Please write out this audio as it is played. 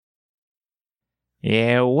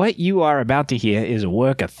Yeah, what you are about to hear is a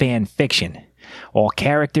work of fan fiction. All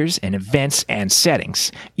characters and events and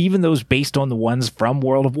settings, even those based on the ones from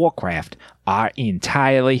World of Warcraft, are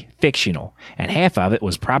entirely fictional, and half of it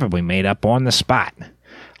was probably made up on the spot.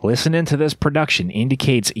 Listening to this production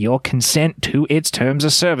indicates your consent to its terms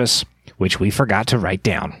of service, which we forgot to write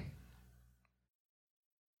down.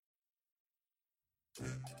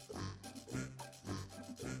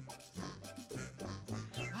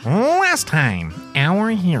 Last time, our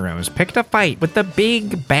heroes picked a fight with the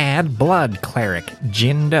big bad blood cleric,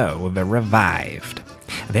 Jindo the Revived.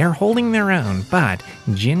 They're holding their own, but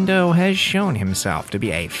Jindo has shown himself to be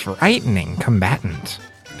a frightening combatant.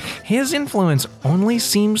 His influence only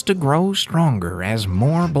seems to grow stronger as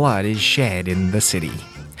more blood is shed in the city.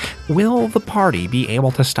 Will the party be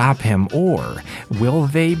able to stop him, or will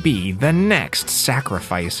they be the next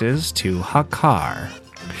sacrifices to Hakar?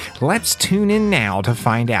 Let's tune in now to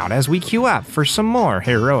find out as we queue up for some more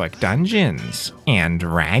heroic Dungeons and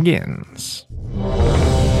Dragons.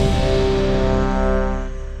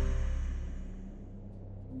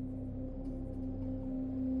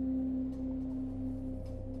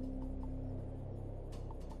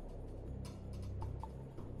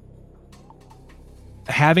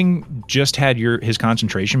 Having just had his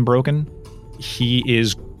concentration broken, he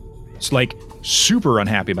is like super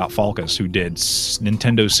unhappy about Falcus, who did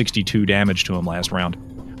Nintendo 62 damage to him last round.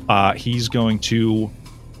 He's going to,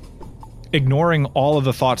 ignoring all of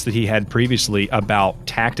the thoughts that he had previously about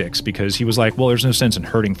tactics, because he was like, well, there's no sense in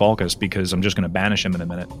hurting Falcus because I'm just going to banish him in a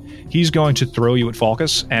minute. He's going to throw you at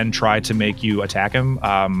Falcus and try to make you attack him.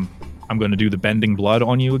 I'm going to do the bending blood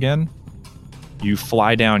on you again. You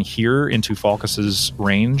fly down here into Falcus's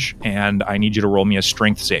range, and I need you to roll me a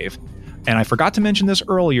strength save. And I forgot to mention this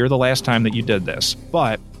earlier the last time that you did this,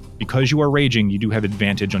 but because you are raging, you do have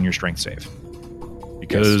advantage on your strength save.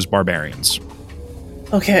 Because barbarians.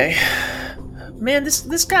 Okay. Man,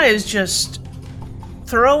 this guy is just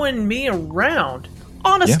throwing me around.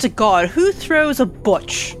 Honest to God, who throws a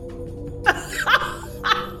butch?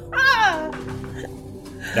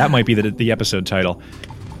 That might be the episode title.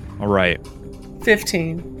 All right.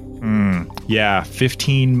 15. Yeah,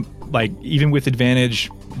 15, like, even with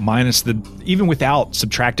advantage, even without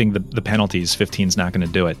subtracting the penalties, 15's not going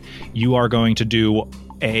to do it. You are going to do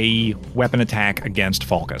a weapon attack against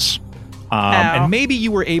Falcus. And maybe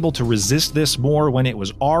you were able to resist this more when it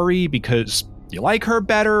was Ari because you like her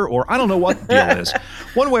better, or I don't know what the deal is.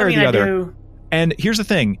 One way or the other. Do. And here's the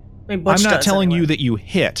thing. I'm not telling you that you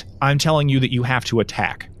hit. I'm telling you that you have to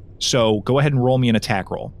attack. So go ahead and roll me an attack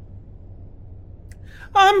roll.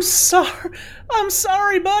 I'm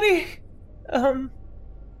sorry, buddy.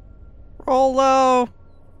 Roll low.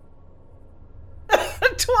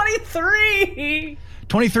 23.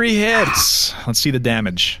 23 hits. Let's see the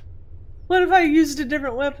damage. What if I used a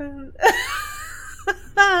different weapon?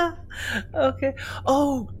 Okay.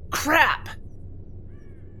 Oh, crap.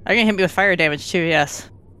 Are you gonna hit me with fire damage too? Yes.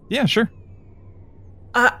 Yeah, sure.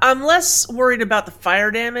 I'm less worried about the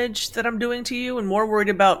fire damage that I'm doing to you and more worried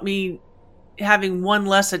about me having one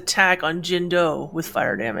less attack on Jindo with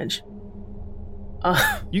fire damage.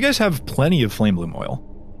 You guys have plenty of flame bloom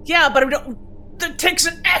oil. Yeah, but that takes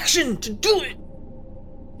an action to do it.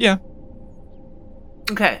 Yeah.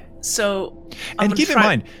 Okay, so and keep in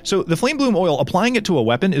mind, so the flame bloom oil, applying it to a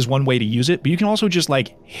weapon is one way to use it, but you can also just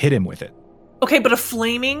like hit him with it. Okay, but a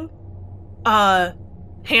flaming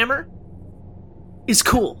hammer is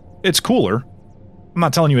cool. It's cooler. I'm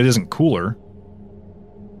not telling you it isn't cooler,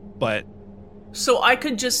 but so I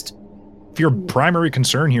could just, if your primary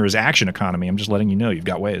concern here is action economy, I'm just letting you know you've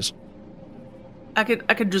got ways. I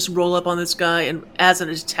could just roll up on this guy and as an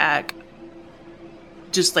attack,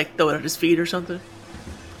 just like throw it at his feet or something.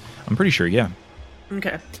 I'm pretty sure, yeah.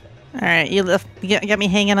 Okay. All right, you got me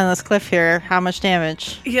hanging on this cliff here. How much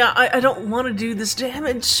damage? Yeah, I don't want to do this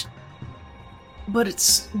damage,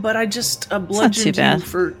 but I just bludgeoned you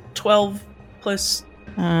for 12 plus.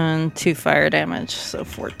 And 2 fire damage, so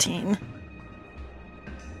 14.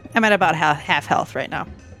 I'm at about half health right now.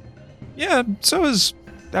 Yeah, so is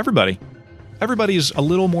everybody. Everybody's a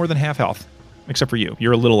little more than half health, except for you.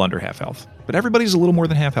 You're a little under half health. But everybody's a little more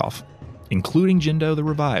than half health, including Jindo the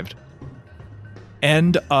Revived.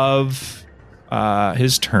 End of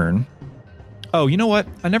his turn. Oh, you know what?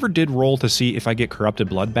 I never did roll to see if I get Corrupted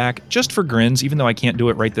Blood back, just for grins, even though I can't do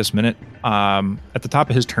it right this minute. At the top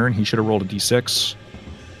of his turn, he should have rolled a d6.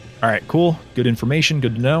 All right, cool. Good information.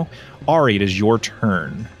 Good to know. Ari, it is your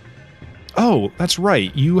turn. Oh, that's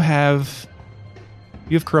right. You have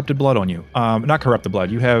Corrupted Blood on you. Not Corrupted Blood.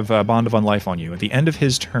 You have Bond of Unlife on you. At the end of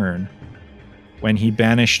his turn, when he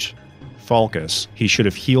banished Falcus, he should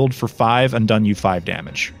have healed for 5 and done you 5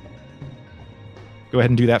 damage. Go ahead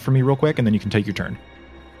and do that for me real quick, and then you can take your turn.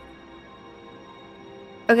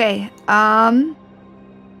 Okay, I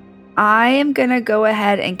am gonna go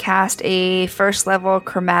ahead and cast a first level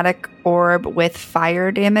chromatic orb with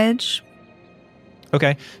fire damage.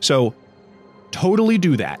 Okay, so totally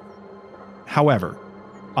do that. However,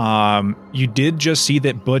 you did just see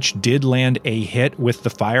that Butch did land a hit with the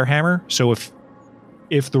fire hammer, so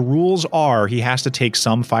if the rules are he has to take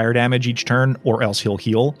some fire damage each turn or else he'll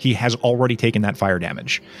heal, he has already taken that fire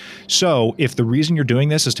damage. So if the reason you're doing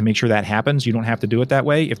this is to make sure that happens, you don't have to do it that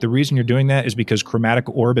way. If the reason you're doing that is because Chromatic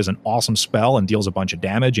Orb is an awesome spell and deals a bunch of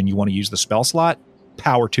damage and you want to use the spell slot,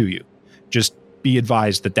 power to you. Just be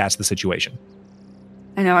advised that that's the situation.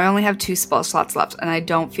 I know, I only have 2 spell slots left, and I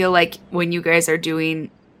don't feel like when you guys are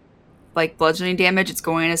doing, like, bludgeoning damage, it's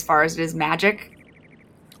going as far as it is magic.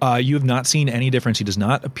 You have not seen any difference. He does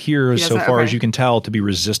not appear, so far as you can tell, to be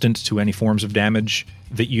resistant to any forms of damage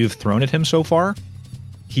that you've thrown at him so far.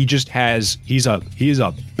 He just has, he's a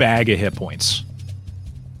bag of hit points.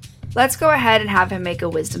 Let's go ahead and have him make a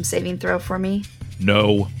wisdom saving throw for me.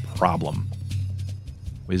 No problem.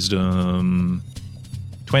 Wisdom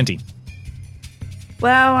 20.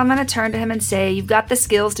 Well, I'm going to turn to him and say, you've got the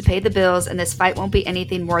skills to pay the bills, and this fight won't be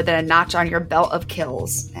anything more than a notch on your belt of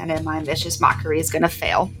kills. And in my vicious mockery is going to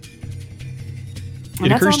fail. And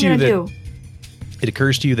It occurs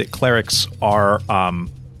to you that clerics are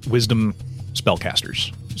wisdom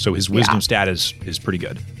spellcasters. So his wisdom stat is pretty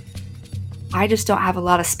good. I just don't have a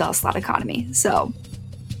lot of spell slot economy, so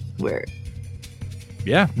we're...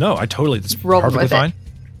 Yeah, no, I totally, that's Rolling perfectly with fine.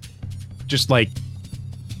 Just like,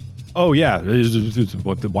 oh yeah,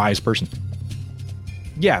 the wise person.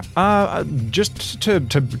 Yeah, just to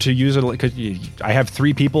use it, because I have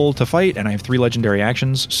 3 people to fight, and I have 3 legendary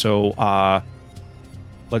actions, so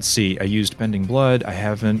let's see, I used Bending Blood, I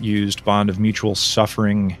haven't used Bond of Mutual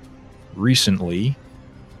Suffering recently.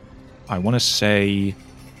 I want to say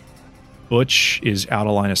Butch is out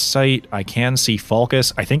of line of sight. I can see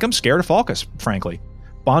Falcus. I think I'm scared of Falcus, frankly.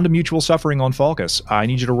 Bond of Mutual Suffering on Falcus. I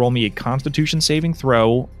need you to roll me a Constitution saving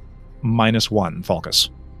throw -1, Falcus.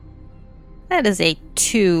 That is a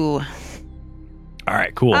 2. All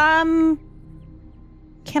right, cool. Can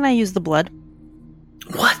I use the blood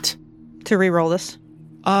What? to re-roll this?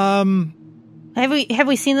 Have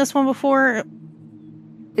we seen this one before?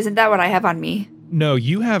 Isn't that what I have on me? No,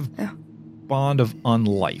 you have Bond of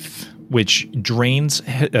Unlife, which drains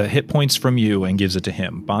hit points from you and gives it to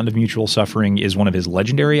him. Bond of Mutual Suffering is one of his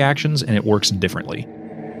legendary actions, and it works differently.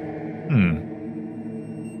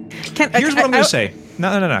 Here's what I'm going to say. No.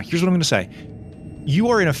 Here's what I'm going to say. You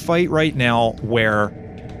are in a fight right now where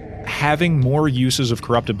having more uses of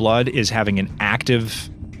corrupted blood is having an active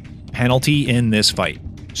penalty in this fight.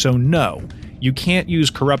 So no, you can't use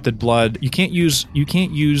corrupted blood. You can't use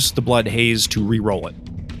the blood haze to re-roll it.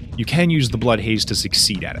 You can use the blood haze to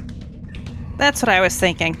succeed at it. That's what I was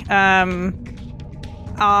thinking. Since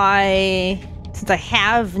I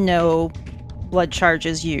have no blood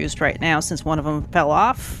charges used right now, since one of them fell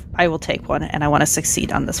off, I will take one, and I want to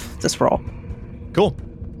succeed on this roll. Cool.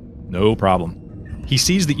 No problem. He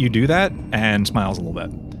sees that you do that and smiles a little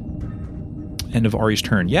bit. End of Ari's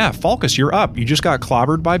turn. Yeah, Falcus, you're up. You just got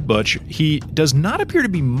clobbered by Butch. He does not appear to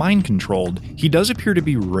be mind-controlled. He does appear to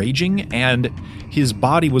be raging, and his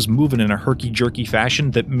body was moving in a herky-jerky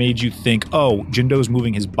fashion that made you think, oh, Jindo's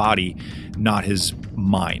moving his body, not his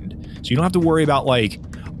mind. So you don't have to worry about, like,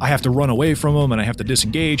 I have to run away from him and I have to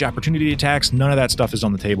disengage, opportunity attacks. None of that stuff is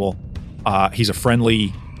on the table. He's a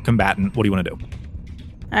friendly combatant. What do you want to do?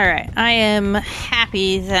 All right. I am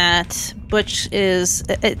happy that Butch is...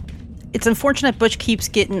 It's unfortunate Butch keeps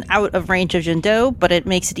getting out of range of Jindo, but it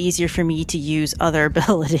makes it easier for me to use other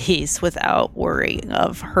abilities without worrying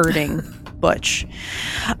of hurting Butch.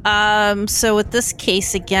 So with this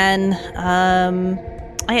case again,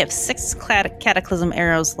 I have 6 Cataclysm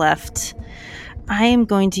arrows left. I am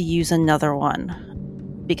going to use another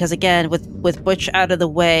one. Because again, with Butch out of the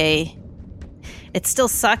way, it still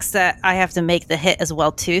sucks that I have to make the hit as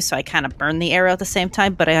well too, so I kind of burn the arrow at the same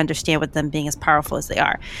time, but I understand with them being as powerful as they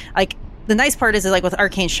are. Like, the nice part is like with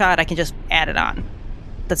Arcane Shot, I can just add it on.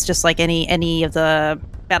 That's just like any of the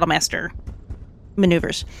Battlemaster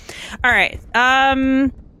maneuvers. All right.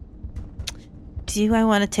 Do I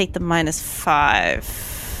want to take the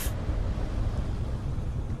 -5?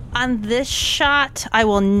 On this shot, I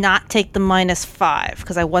will not take the -5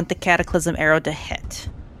 because I want the Cataclysm arrow to hit.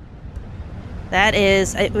 That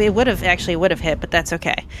is, it would have hit, but that's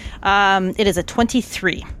okay. It is a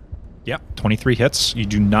 23. Yep, 23 hits. You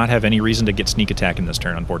do not have any reason to get sneak attack in this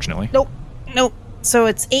turn, unfortunately. Nope. So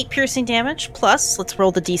it's 8 piercing damage plus, let's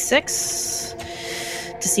roll the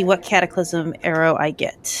d6 to see what cataclysm arrow I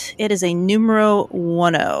get. It is a numero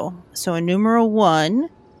 10. So a numero 1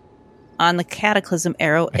 on the cataclysm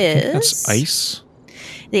arrow I think that's ice.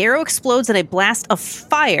 The arrow explodes in a blast of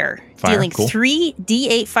fire dealing cool.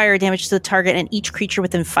 3d8 fire damage to the target and each creature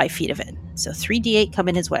within 5 feet of it. So 3d8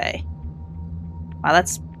 coming his way. Wow,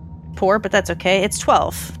 that's poor, but that's okay. It's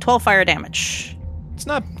 12. 12 fire damage. It's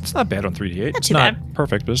not bad on 3d8. It's too not bad.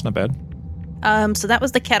 perfect, but it's not bad. So that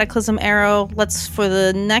was the cataclysm arrow. Let's, for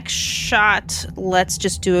the next shot, let's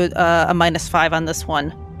just do a -5 on this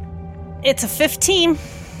one. It's a 15,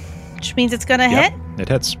 which means it's gonna hit. It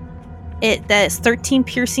hits. That is 13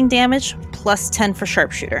 piercing damage plus 10 for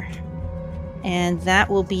sharpshooter. And that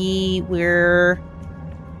will be where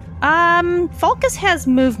Falcus has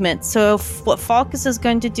movement. So what Falcus is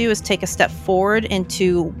going to do is take a step forward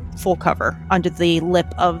into full cover under the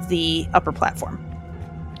lip of the upper platform.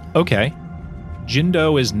 Okay.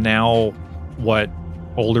 Jindo is now what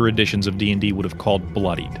older editions of D&D would have called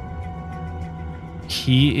bloodied.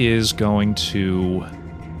 He is going to...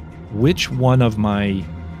 Which one of my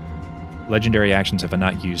legendary actions have I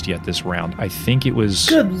not used yet this round? I think it was...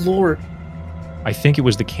 Good lord. I think it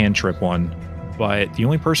was the cantrip one. But the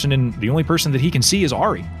only person that he can see is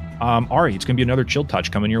Ari. Ari, it's going to be another chill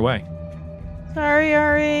touch coming your way. Sorry,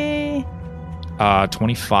 Ari.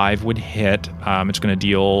 25 would hit. It's going to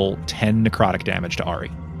deal 10 necrotic damage to Ari.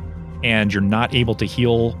 And you're not able to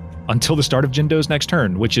heal until the start of Jindo's next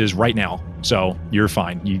turn, which is right now. So you're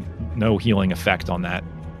fine. No healing effect on that.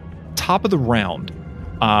 Top of the round,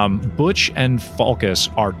 Butch and Falcus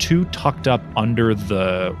are too tucked up under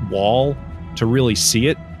the wall to really see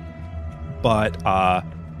it. But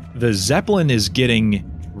the Zeppelin is getting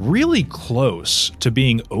really close to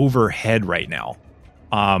being overhead right now.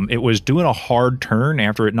 It was doing a hard turn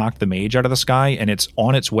after it knocked the mage out of the sky, and it's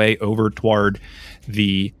on its way over toward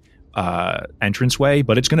the entranceway,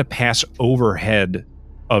 but it's going to pass overhead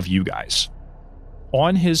of you guys.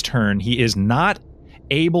 On his turn, he is not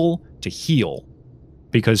able to heal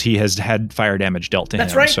because he has had fire damage dealt to him.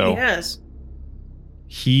 That's right, So he has.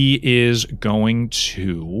 he is going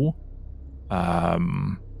to...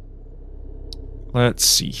 let's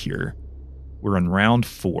see here. We're in round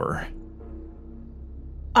 4.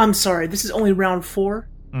 I'm sorry, this is only round 4?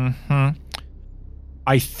 Mm-hmm.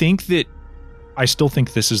 I still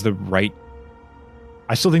think this is the right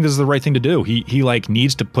thing to do. He like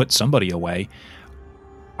needs to put somebody away.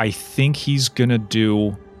 I think he's gonna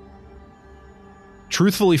do...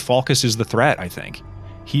 Truthfully, Falcus is the threat, I think.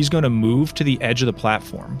 He's gonna move to the edge of the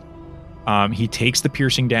platform. He takes the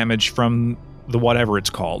piercing damage from the whatever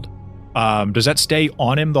it's called. Does that stay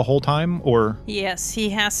on him the whole time, or? Yes, he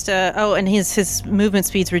has to... Oh, and his movement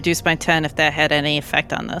speed's reduced by 10 if that had any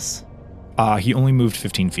effect on this. He only moved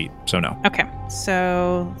 15 feet, so no. Okay,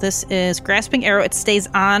 so this is Grasping Arrow. It stays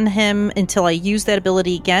on him until I use that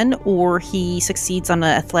ability again, or he succeeds on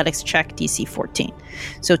an athletics check, DC 14.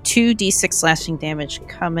 So 2d6 slashing damage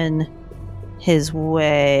coming his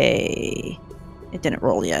way. It didn't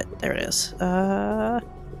roll yet. There it is. 9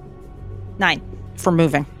 for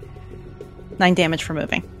moving. 9 damage for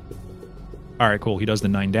moving. All right, cool. He does the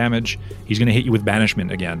 9 damage. He's going to hit you with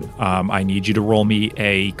banishment again. I need you to roll me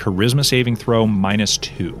a charisma saving throw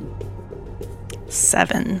 -2.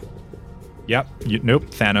 7. Yep. Nope.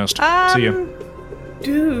 Thanos. See you.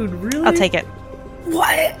 Dude, really? I'll take it.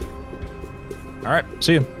 What? All right.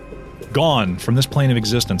 See you. Gone from this plane of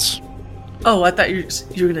existence. Oh, I thought you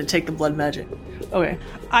were going to take the blood magic. Okay.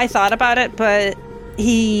 I thought about it, but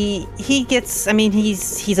he gets... I mean,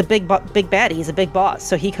 he's a big baddie. He's a big boss,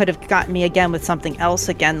 so he could have gotten me again with something else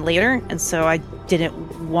again later, and so I didn't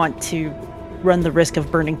want to run the risk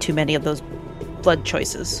of burning too many of those blood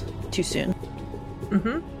choices too soon.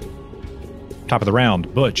 Mm-hmm. Top of the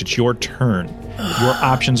round. Butch, it's your turn. Your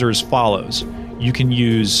options are as follows. You can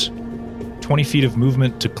use 20 feet of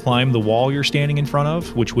movement to climb the wall you're standing in front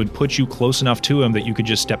of, which would put you close enough to him that you could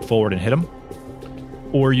just step forward and hit him.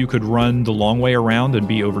 Or you could run the long way around and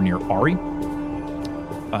be over near Ari.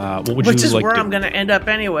 What would Which you is like where to... I'm going to end up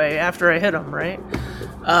anyway after I hit him, right?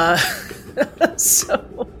 So,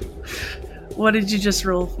 what did you just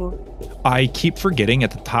roll for? I keep forgetting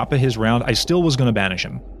at the top of his round, I still was going to banish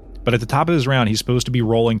him. But at the top of his round, he's supposed to be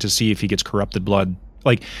rolling to see if he gets corrupted blood.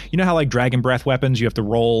 Like, you know how like dragon breath weapons, you have to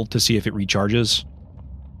roll to see if it recharges?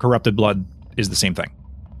 Corrupted blood is the same thing.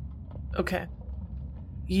 Okay.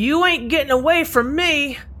 You ain't getting away from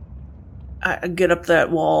me. I get up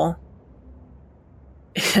that wall,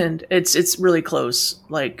 and it's really close.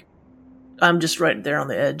 Like, I'm just right there on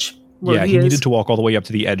the edge. Yeah, he needed to walk all the way up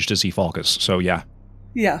to the edge to see Falcus, so yeah.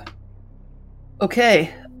 Yeah.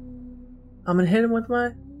 Okay. I'm gonna hit him with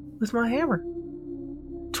my hammer.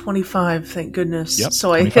 25, thank goodness. Yep.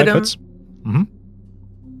 So I hit him. Hits. Mm-hmm.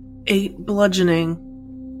 8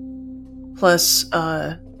 bludgeoning plus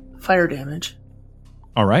fire damage.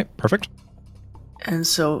 All right. Perfect. And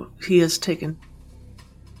so he has taken.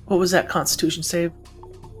 What was that Constitution save?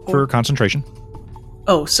 For concentration.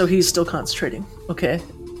 Oh, so he's still concentrating. Okay.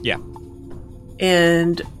 Yeah.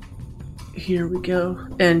 And here we go.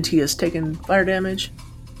 And he has taken fire damage.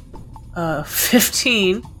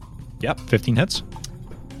 15. Yep. 15 hits.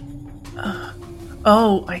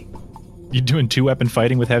 You doing 2-weapon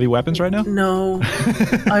fighting with heavy weapons right now? No.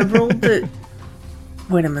 I rolled it.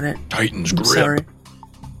 Wait a minute. Titan's I'm grip. sorry.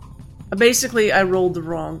 Basically, I rolled the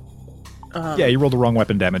wrong. Yeah, you rolled the wrong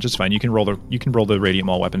weapon damage. It's fine. You can roll the radiant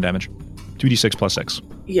maul weapon damage. 2d6 plus 6.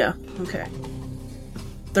 Yeah. Okay.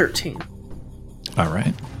 13 All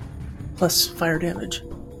right. plus fire damage.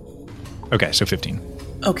 Okay, so 15.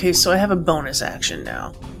 Okay, so I have a bonus action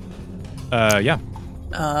now. Yeah.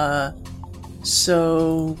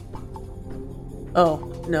 So.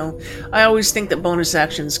 Oh, no. I always think that bonus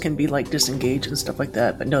actions can be like disengage and stuff like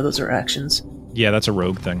that, but no, those are actions. Yeah, that's a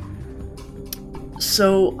rogue thing.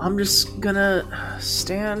 So I'm just gonna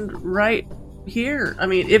stand right here. I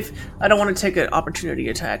mean, if I don't want to take an opportunity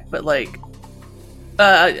attack, but like,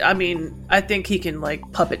 I mean, I think he can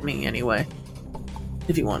like puppet me anyway,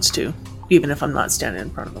 if he wants to, even if I'm not standing in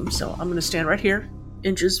front of him. So I'm gonna stand right here,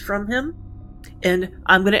 inches from him, and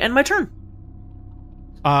I'm gonna end my turn.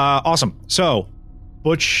 Awesome. So,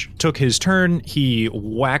 Butch took his turn. He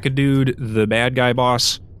whack-a-dude the bad guy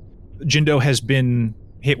boss. Jindo has been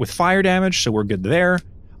hit with fire damage, so we're good there.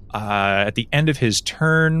 At the end of his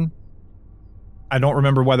turn, I don't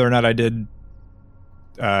remember whether or not I did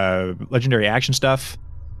legendary action stuff.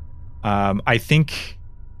 I think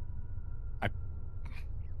I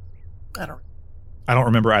don't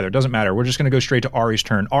remember either. Doesn't matter. We're just going to go straight to Ari's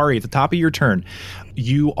turn. Ari, at the top of your turn,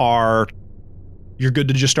 you're good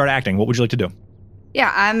to just start acting. What would you like to do?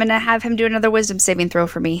 Yeah, I'm going to have him do another wisdom saving throw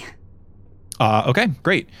for me. Okay,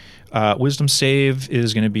 great. Wisdom save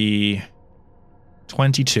is going to be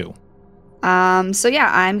 22. So yeah,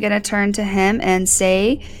 I'm going to turn to him and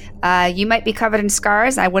say, you might be covered in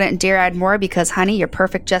scars. I wouldn't dare add more because, honey, you're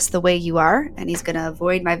perfect just the way you are. And he's going to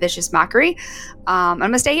avoid my vicious mockery. I'm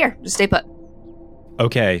going to stay here. Just stay put.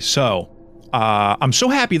 Okay, so I'm so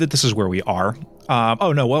happy that this is where we are.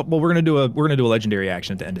 Well, we're gonna do a legendary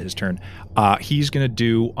action at the end of his turn. He's gonna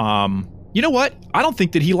do. You know what? I don't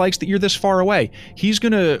think that he likes that you're this far away. He's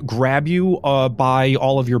gonna grab you by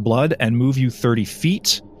all of your blood and move you 30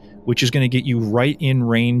 feet, which is gonna get you right in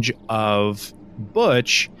range of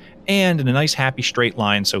Butch and in a nice happy straight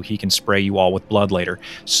line, so he can spray you all with blood later.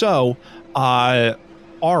 So,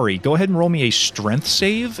 Ari, go ahead and roll me a strength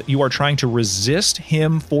save. You are trying to resist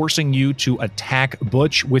him forcing you to attack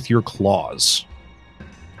Butch with your claws.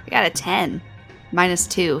 I got a 10.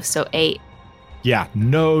 -2, so 8. Yeah,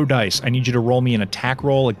 no dice. I need you to roll me an attack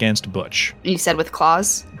roll against Butch. You said with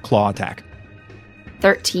claws? Claw attack.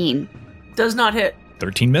 13. Does not hit.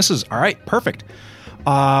 13 misses. All right, perfect.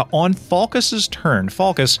 On Falcus's turn,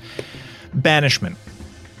 Falcus, banishment.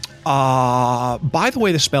 By the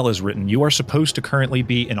way the spell is written, you are supposed to currently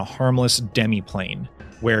be in a harmless demiplane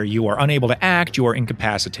where you are unable to act, you are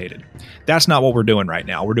incapacitated. That's not what we're doing right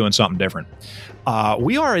now. We're doing something different.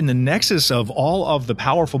 We are in the nexus of all of the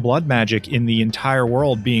powerful blood magic in the entire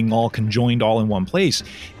world being all conjoined all in one place.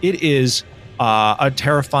 It is a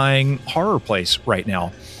terrifying horror place right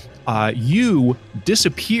now. You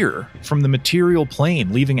disappear from the material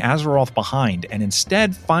plane, leaving Azeroth behind, and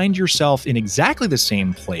instead find yourself in exactly the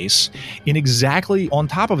same place, on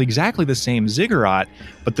top of exactly the same ziggurat,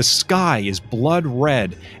 but the sky is blood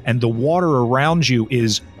red, and the water around you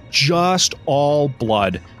is just all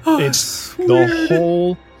blood. It's the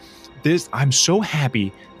whole... I'm so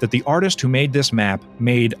happy that the artist who made this map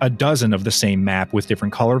made a dozen of the same map with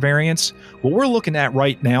different color variants. What we're looking at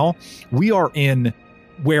right now, we are in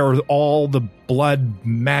where all the blood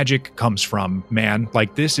magic comes from, man.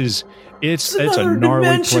 Like, it's a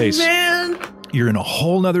gnarly place. Man. You're in a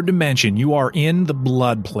whole nother dimension. You are in the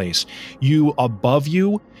blood place. Above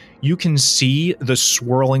you can see the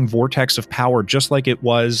swirling vortex of power, just like it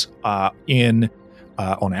was on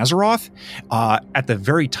Azeroth. At the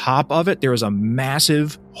very top of it, there is a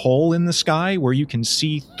massive hole in the sky where you can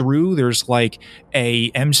see through. There's like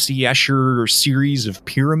a MC Escher series of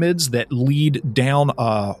pyramids that lead down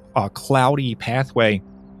a cloudy pathway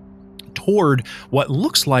toward what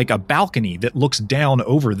looks like a balcony that looks down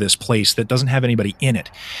over this place that doesn't have anybody in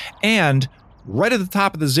it. And right at the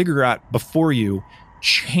top of the ziggurat before you,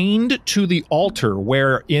 chained to the altar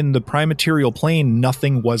where in the prime material plane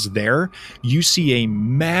nothing was there, you see a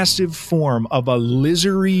massive form of a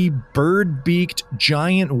lizardy, bird-beaked,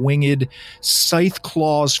 giant-winged, scythe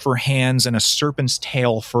claws for hands and a serpent's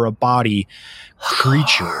tail for a body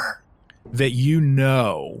creature that you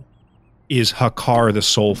know is Hakar the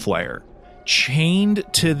Soul Flayer, chained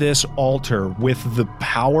to this altar with the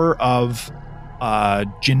power of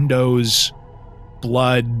Jindo's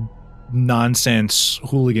blood nonsense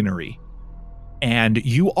hooliganery. And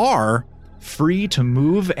you are free to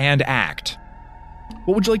move and act.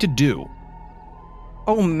 What would you like to do?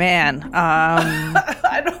 Oh man.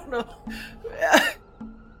 I don't know.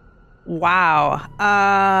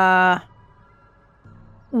 Wow.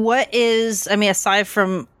 What is, I mean, aside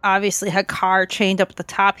from obviously Hakar chained up at the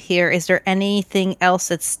top here, is there anything else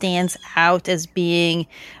that stands out as being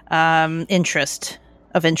of interest?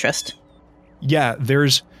 Yeah,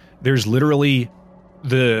 there's literally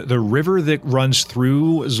the river that runs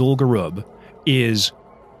through Zul'Gurub is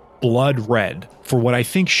blood red for what I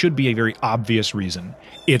think should be a very obvious reason.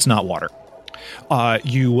 It's not water.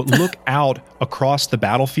 You look out across the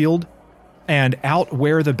battlefield, and out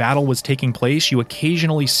where the battle was taking place, you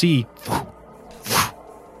occasionally see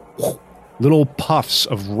little puffs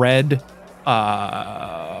of red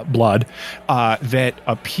blood that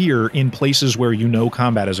appear in places where you know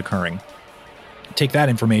combat is occurring. Take that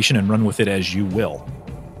information and run with it as you will.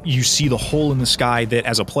 You see the hole in the sky that,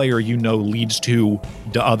 as a player, you know leads to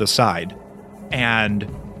the other side. And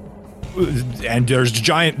there's a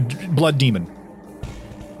giant blood demon.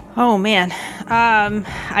 Oh man.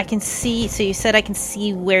 I can see, so you said I can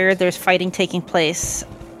see where there's fighting taking place.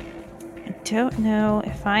 I don't know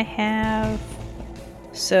if I have...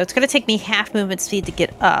 So it's going to take me half movement speed to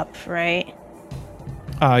get up, right?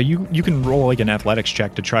 You can roll like an athletics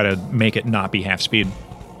check to try to make it not be half speed.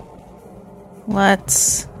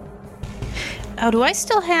 Let's... Oh, do I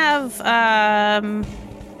still have...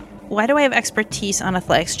 Why do I have expertise on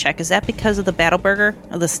athletics check? Is that because of the battle burger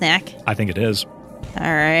or the snack? I think it is.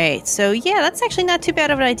 All right. So yeah, that's actually not too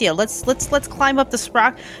bad of an idea. Let's climb up this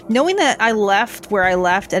rock, knowing that I left where I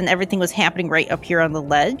left and everything was happening right up here on the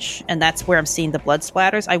ledge, and that's where I'm seeing the blood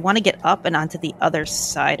splatters. I want to get up and onto the other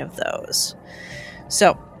side of those.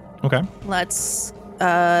 So, okay. Let's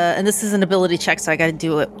and this is an ability check, so I got to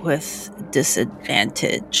do it with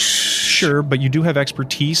disadvantage. Sure, but you do have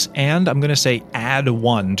expertise, and I'm going to say add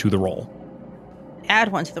 1 to the roll.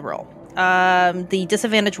 Add 1 to the roll. The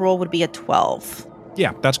disadvantage roll would be a 12.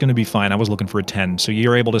 Yeah, that's going to be fine. I was looking for a 10, so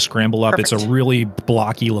you're able to scramble up. Perfect. It's a really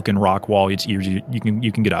blocky looking rock wall. You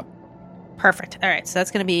can get up. Perfect. All right, so that's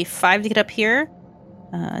going to be 5 to get up here.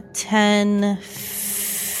 10.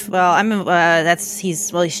 Well,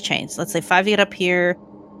 he's chained. So let's say 5 to get up here.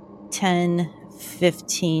 10,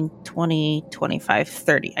 15, 20, 25,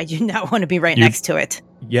 30. I do not want to be right next to it.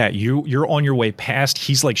 Yeah, you're on your way past.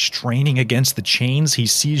 He's like straining against the chains. He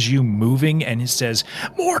sees you moving and he says,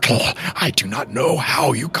 "Mortal, I do not know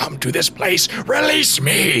how you come to this place. Release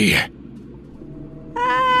me."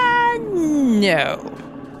 No.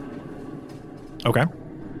 Okay.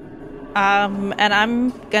 And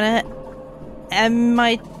I'm gonna end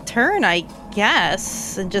my turn, I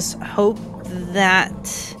guess, and just hope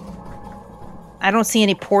that I don't see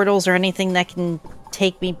any portals or anything that can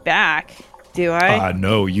take me back. Do I?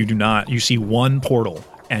 No, you do not. You see one portal,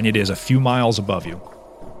 and it is a few miles above you.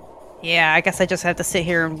 Yeah, I guess I just have to sit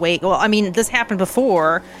here and wait. Well, I mean, this happened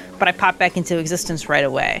before, but I popped back into existence right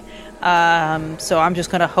away. So I'm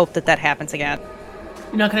just going to hope that happens again.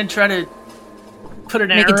 You're not going to try to put an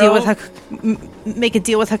make arrow? Make a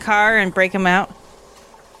deal with Hakar and break him out?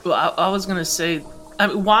 Well, I was going to say, I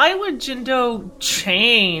mean, why would Jindo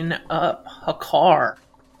chain up Hakar?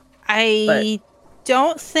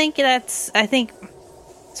 Don't think that's... I think...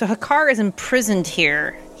 So Hakar is imprisoned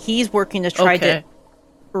here. He's working to try to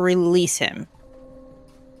release him.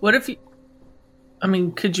 What if you... I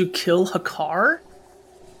mean, could you kill Hakar?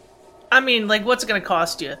 I mean, like, what's it going to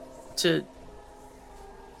cost you to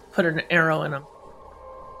put an arrow in him?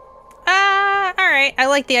 Alright. I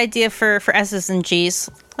like the idea for S's and G's.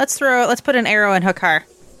 Let's put an arrow in Hakar.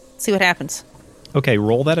 See what happens. Okay,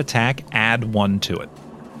 roll that attack, add 1 to it.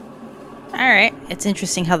 Alright. It's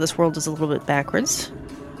interesting how this world is a little bit backwards.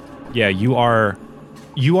 Yeah, you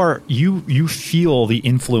feel the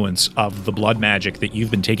influence of the blood magic that you've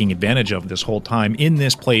been taking advantage of this whole time in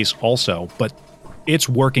this place also, but it's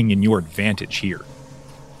working in your advantage here.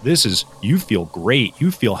 You feel great. You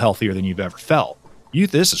feel healthier than you've ever felt.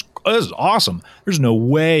 This is awesome. There's no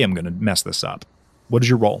way I'm going to mess this up. What is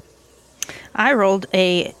your roll? I rolled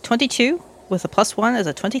a 22 with a +1 as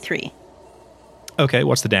a 23. Okay,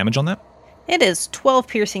 what's the damage on that? It is 12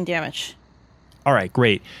 piercing damage. All right,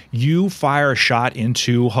 great. You fire a shot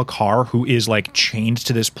into Hakar, who is like chained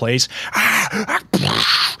to this place.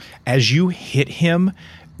 As you hit him,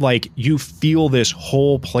 like you feel this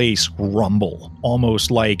whole place rumble,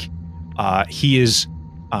 almost like he is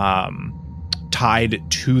tied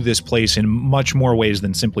to this place in much more ways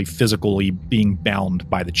than simply physically being bound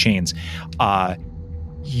by the chains.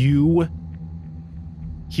 You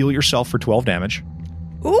heal yourself for 12 damage.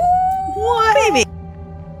 Ooh, what? Baby.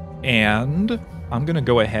 And I'm going to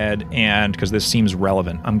go ahead and, because this seems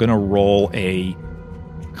relevant, I'm going to roll a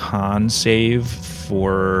con save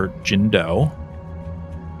for Jindo.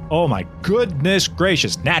 Oh my goodness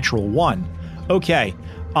gracious, natural 1. Okay.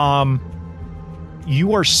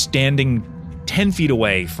 You are standing 10 feet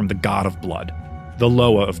away from the God of Blood. The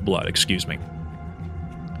Loa of Blood, excuse me.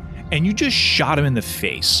 And you just shot him in the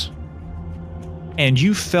face. And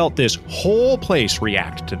you felt this whole place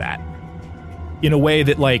react to that in a way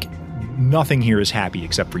that, like, nothing here is happy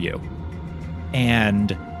except for you.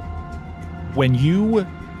 And when you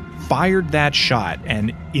fired that shot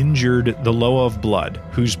and injured the Loa of Blood,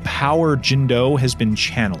 whose power Jindo has been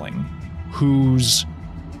channeling, whose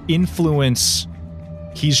influence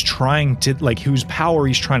he's trying to, like, whose power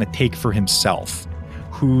he's trying to take for himself,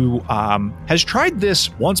 who has tried this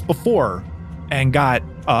once before and got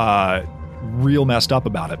real messed up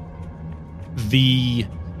about it. The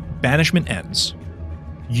banishment ends.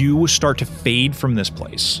 You start to fade from this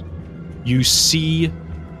place. You see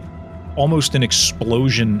almost an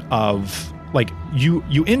explosion of, like, you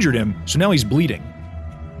injured him, so now he's bleeding.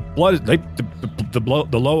 Blood, like,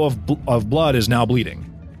 the Loa of Blood is now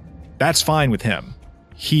bleeding. That's fine with him.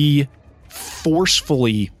 He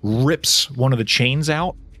forcefully rips one of the chains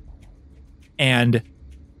out and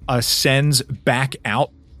ascends back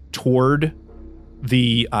out toward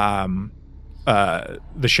the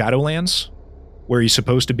Shadowlands, where he's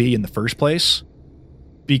supposed to be in the first place,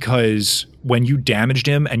 because when you damaged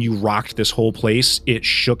him and you rocked this whole place, it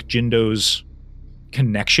shook Jindo's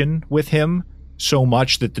connection with him so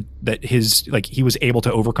much that his, like, he was able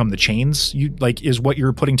to overcome the chains, you, like, is what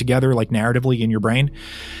you're putting together, like, narratively in your brain.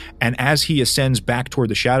 And as he ascends back toward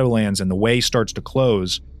the Shadowlands and the way starts to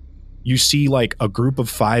close, you see, like, a group of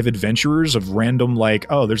 5 adventurers of random, like,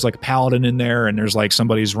 oh, there's like a paladin in there, and there's like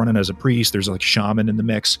somebody's running as a priest, there's like a shaman in the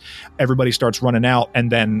mix. Everybody starts running out,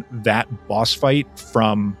 and then that boss fight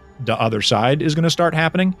from the other side is going to start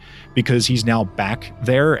happening, because he's now back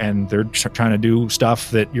there and they're trying to do stuff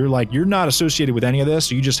that you're like, you're not associated with any of this.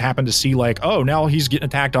 So you just happen to see, like, oh, now he's getting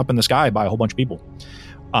attacked up in the sky by a whole bunch of people.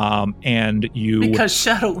 And you, because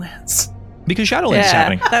Shadowlands is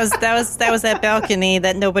happening. That was that balcony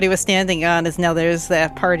that nobody was standing on, is now there's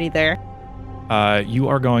that party there. You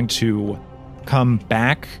are going to come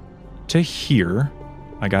back to here.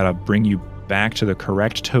 I gotta bring you back to the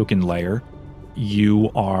correct token layer. You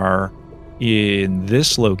are in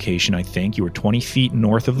this location, I think. You were 20 feet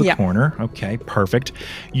north of the corner. Okay, perfect.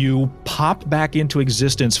 You pop back into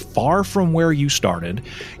existence far from where you started.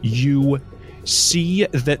 You see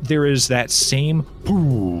that there is that same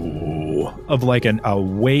of, like, a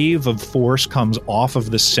wave of force comes off of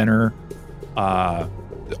the center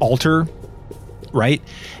altar, right?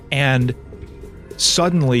 And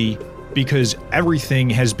suddenly, because everything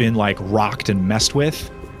has been, like, rocked and messed with,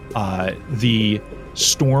 the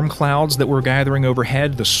storm clouds that were gathering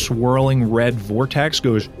overhead, the swirling red vortex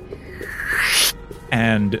goes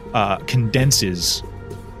and condenses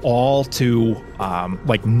all to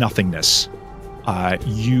like nothingness.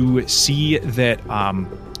 You see that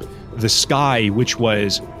the sky, which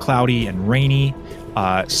was cloudy and rainy,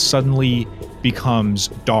 suddenly becomes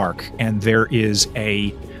dark, and there is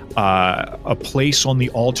a place on the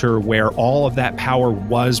altar where all of that power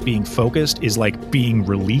was being focused is, like, being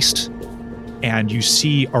released. And you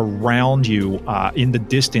see around you, in the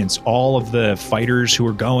distance, all of the fighters who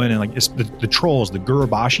are going, and, like, the trolls, the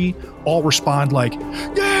Gurubashi, all respond like,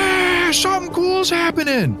 yeah, something cool's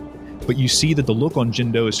happening. But you see that the look on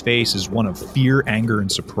Jindo's face is one of fear, anger,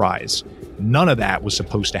 and surprise. None of that was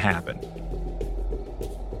supposed to happen.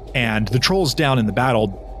 And the trolls down in the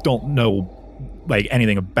battle don't know, like,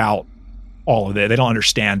 anything about all of it. They don't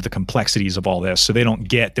understand the complexities of all this, so they don't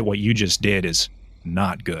get that what you just did is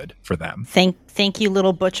not good for them. Thank you,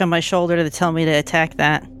 little Butch on my shoulder, to tell me to attack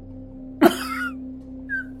that.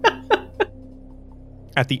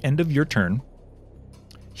 At the end of your turn,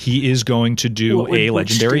 he is going to do a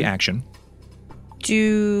legendary action.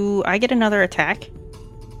 Do I get another attack?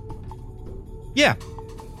 Yeah,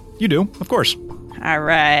 you do, of course. All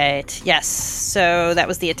right. Yes. So that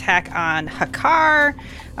was the attack on Hakar.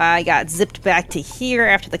 I got zipped back to here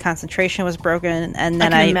after the concentration was broken, and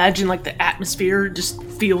then I can imagine like the atmosphere just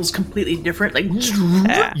feels completely different. Like,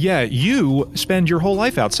 Yeah, you spend your whole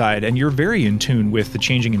life outside, and you're very in tune with the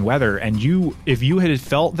changing in weather. And if you had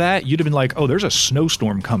felt that, you'd have been like, "Oh, there's a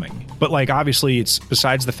snowstorm coming." But like, obviously, it's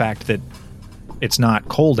besides the fact that it's not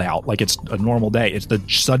cold out, like it's a normal day. It's the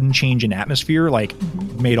sudden change in atmosphere, like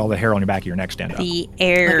made all the hair on the back of your neck stand up. The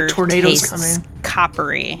air Like tornadoes tastes coming.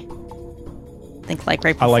 coppery. Think like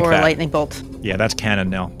right I before like a that. lightning bolt. Yeah, that's canon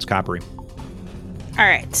now. It's coppery. All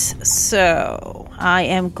right, so I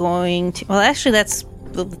am going to. Well, actually, that's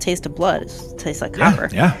the taste of blood. It tastes like copper.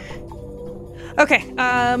 Yeah. Okay.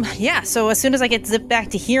 Yeah. So as soon as I get zipped back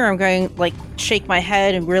to here, I'm going like shake my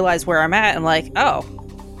head and realize where I'm at. And like, oh,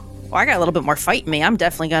 well, I got a little bit more fight in me. I'm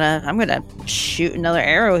definitely gonna shoot another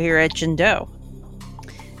arrow here at Jindo.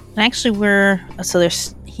 And actually,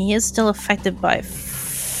 he is still affected by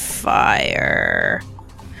fire.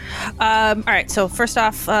 All right. So first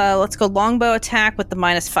off, let's go longbow attack with the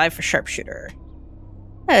 -5 for sharpshooter.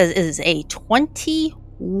 That is a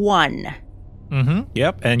 21. Mm-hmm.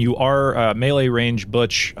 Yep. And you are melee range.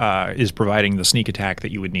 Butch is providing the sneak attack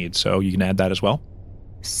that you would need, so you can add that as well.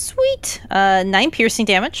 Sweet. 9 piercing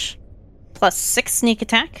damage, plus 6 sneak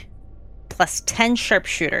attack, plus 10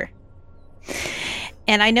 sharpshooter.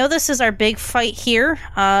 And I know this is our big fight here.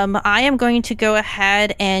 I am going to go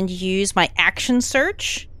ahead and use my action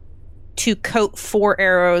surge to coat 4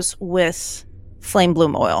 arrows with flame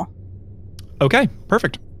bloom oil. Okay.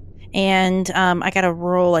 Perfect. And I got to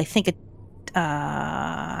roll, I think,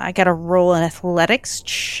 I got to roll an athletics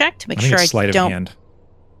check to make I think sure it's sleight I of don't hand.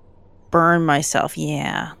 burn myself.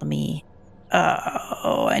 Yeah, let me.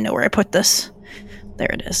 Oh, I know where I put this. There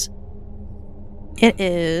it is. It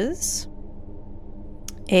is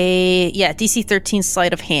DC 13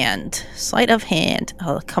 sleight of hand. Sleight of hand.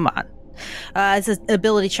 Oh, come on. It's an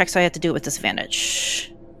ability check, so I have to do it with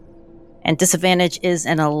disadvantage. And disadvantage is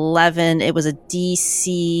an 11. It was a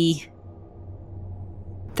DC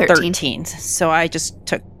 13. So I just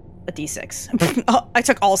took a D6. I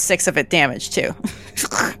took all 6 of it damage too.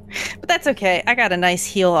 But that's okay. I got a nice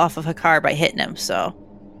heal off of Hakar by hitting him, so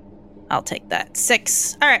I'll take that.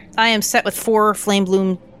 6. All right. I am set with 4 flame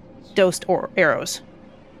bloom dosed arrows.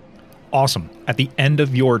 Awesome. At the end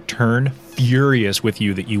of your turn, furious with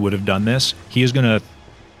you that you would have done this, he is going to...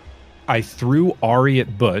 I threw Ari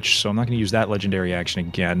at Butch, so I'm not going to use that legendary action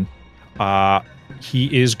again.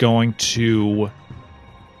 He is going to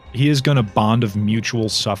Bond of Mutual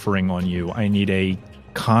Suffering on you. I need a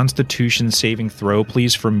Constitution saving throw,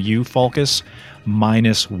 please, from you, Falcus,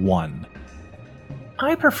 -1.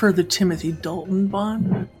 I prefer the Timothy Dalton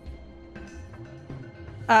bond.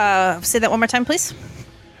 Say that one more time, please.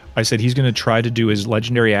 I said he's going to try to do his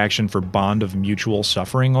legendary action for Bond of Mutual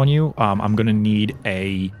Suffering on you. I'm going to need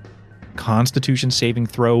a Constitution saving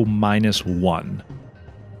throw -1.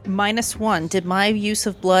 -1. Did my use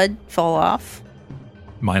of blood fall off?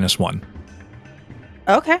 -1.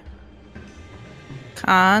 Okay.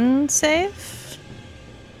 Con save?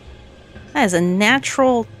 That is a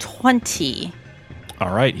natural 20.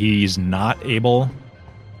 All right, he's not able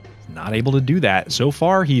to do that. So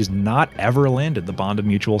far, he's not ever landed the Bond of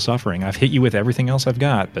Mutual Suffering. I've hit you with everything else I've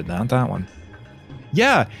got, but not that one.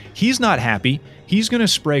 Yeah, he's not happy. He's going to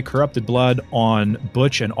spray corrupted blood on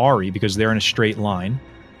Butch and Ari because they're in a straight line.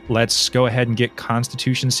 Let's go ahead and get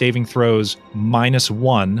Constitution saving throws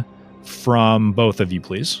 -1 from both of you,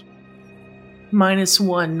 please.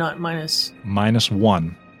 -1, not minus.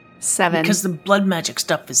 -1. 7. Because the blood magic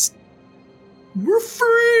stuff is... We're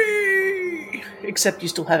free! Except you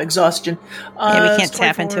still have exhaustion. Yeah, we can't it's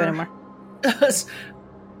tap into it 24.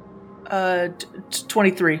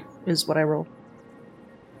 23 is what I rolled.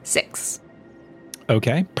 6.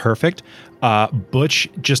 Okay, perfect. Butch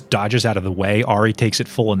just dodges out of the way. Ari takes it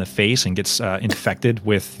full in the face and gets infected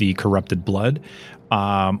with the corrupted blood.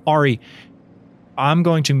 Ari, I'm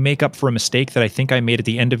going to make up for a mistake that I think I made at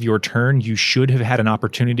the end of your turn. You should have had an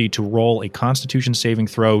opportunity to roll a Constitution saving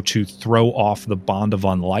throw to throw off the Bond of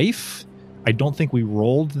Unlife. I don't think we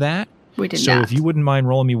rolled that. We did so not. if you wouldn't mind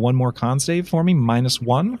rolling me one more con save for me,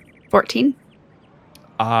 -1. 14.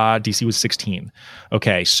 DC was 16.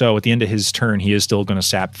 Okay, so at the end of his turn, he is still going to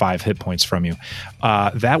sap 5 hit points from you.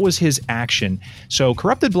 That was his action. So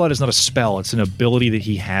Corrupted Blood is not a spell. It's an ability that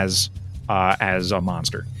he has as a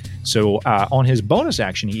monster. So on his bonus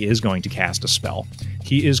action, he is going to cast a spell.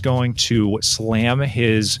 He is going to slam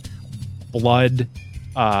his blood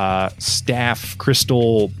staff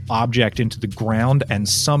crystal object into the ground and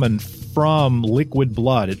summon from liquid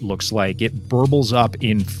blood, it looks like. It burbles up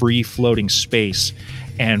in free floating space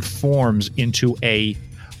and forms into a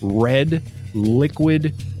red,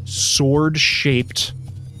 liquid, sword-shaped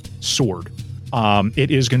sword.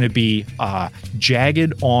 It is going to be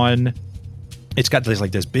jagged on... It's got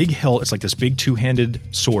this big hilt. It's like this big two-handed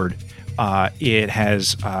sword. It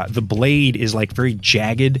has the blade is like very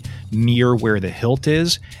jagged near where the hilt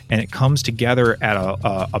is, and it comes together at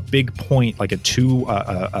a big point, like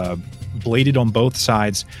bladed on both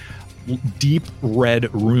sides, deep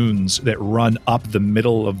red runes that run up the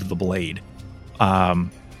middle of the blade.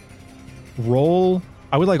 Roll.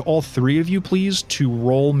 I would like all three of you, please, to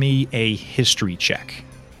roll me a history check.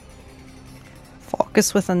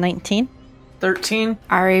 Falcus with a 19. 13.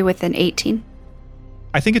 Ari with an 18.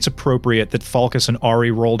 I think it's appropriate that Falcus and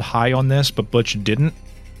Ari rolled high on this, but Butch didn't.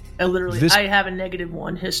 I have a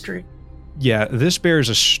 -1 history. Yeah, this bears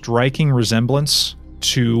a striking resemblance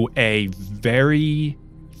to a very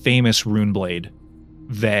famous rune blade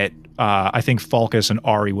that I think Falcus and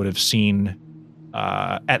Ari would have seen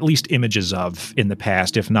at least images of in the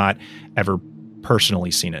past, if not ever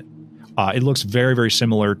personally seen it. It looks very, very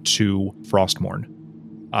similar to Frostmourne.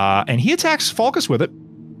 And he attacks Falcus with it,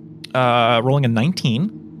 rolling a 19.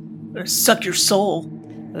 I'm gonna suck your soul.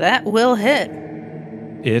 That will hit.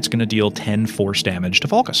 It's going to deal 10 force damage to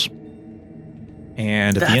Falcus.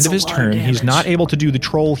 And at the end of his a lot of turn, he's damage. not able to do the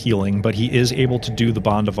troll healing, but he is able to do the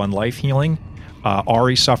Bond of Unlife healing.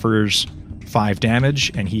 Ari suffers 5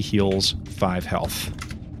 damage, and he heals 5 health.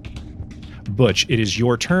 Butch, it is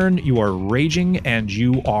your turn. You are raging, and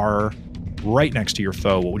you are right next to your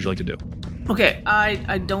foe. What would you like to do? Okay,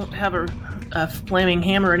 I don't have a flaming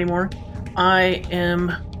hammer anymore. I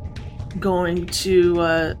am going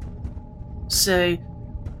to say,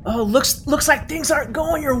 "Oh, looks like things aren't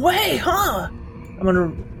going your way, huh?" I'm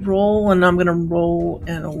gonna roll, and I'm gonna roll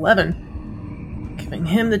an 11, giving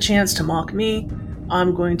him the chance to mock me.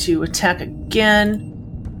 I'm going to attack again,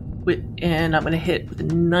 and I'm gonna hit with a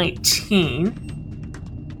 19.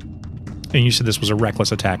 And you said this was a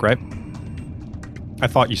reckless attack, right? I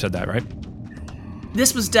thought you said that, right?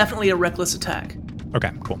 This was definitely a reckless attack.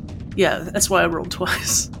 Okay, cool. Yeah, that's why I rolled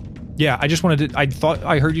twice. Yeah, I just wanted to... I thought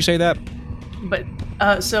I heard you say that. But,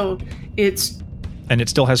 so, it's... And it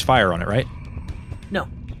still has fire on it, right? No.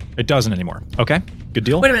 It doesn't anymore. Okay, good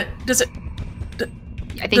deal. Wait a minute, does it...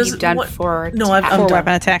 I think you've done 4. No, I'm 4 done.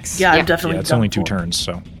 weapon attacks. Yeah, Yeah. I've definitely Yeah, it's done only 2 4. turns,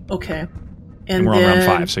 so... Okay. And we're on round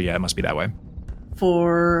 5, so yeah, it must be that way.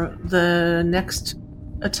 For the next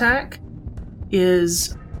attack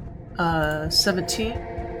is 17,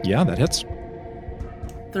 Yeah, that hits.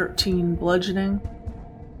 13 bludgeoning.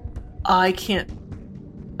 I can't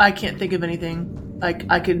think of anything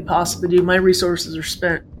I could possibly do. My resources are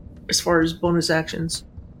spent as far as bonus actions.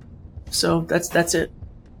 So that's it.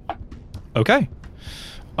 Okay.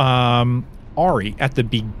 Ari, at the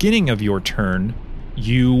beginning of your turn,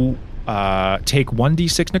 you take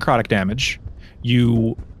 1d6 necrotic damage.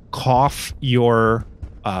 You cough your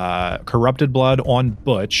corrupted blood on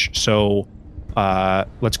Butch. So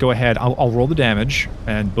let's go ahead. I'll roll the damage.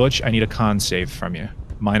 And Butch, I need a con save from you.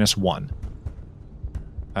 -1.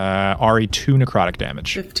 Ari, 2 necrotic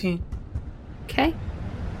damage. 15. Okay.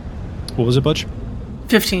 What was it, Butch?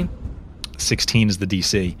 15. 16 is the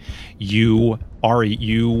DC. Ari,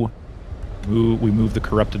 we move the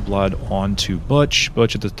corrupted blood onto Butch.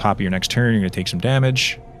 Butch, at the top of your next turn, you're going to take some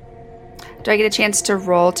damage. Do I get a chance to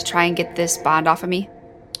roll to try and get this bond off of me?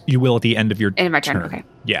 You will at the end of your In my turn, okay.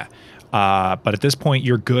 Yeah. But at this point,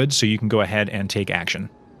 you're good, so you can go ahead and take action.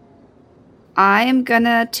 I am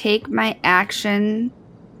gonna take my action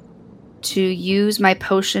to use my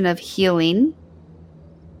potion of healing.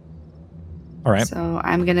 All right. So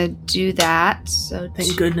I'm gonna do that. So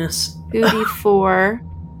Thank goodness. 2d4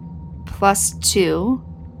 plus 2.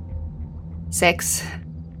 6.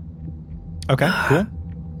 Okay, cool.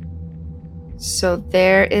 So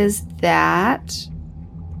there is that.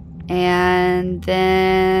 And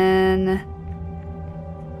then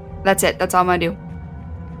that's it. That's all I'm gonna do.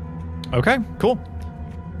 Okay, cool.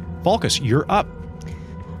 Falcus, you're up.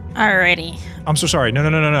 Alrighty. I'm so sorry.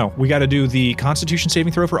 No. We got to do the Constitution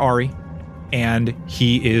saving throw for Ari, and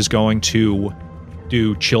he is going to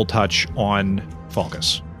do Chill Touch on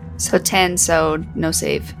Falcus. So 10, so no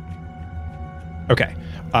save. Okay.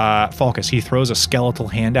 Falcus, he throws a skeletal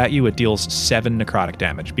hand at you. It deals 7 necrotic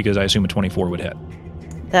damage, because I assume a 24 would hit.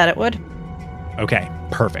 That it would. Okay,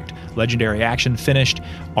 perfect. Legendary action finished.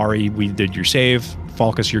 Ari, we did your save.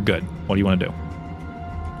 Falcus, you're good. What do you want to do?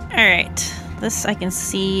 Alright. This I can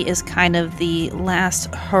see is kind of the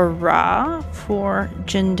last hurrah for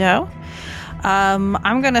Jindo.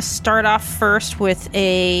 I'm going to start off first with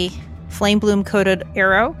a flame bloom coated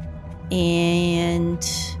arrow and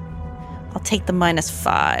I'll take the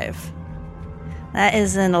 -5. That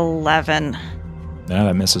is an 11. No,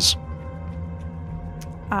 that misses.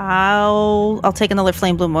 I'll take another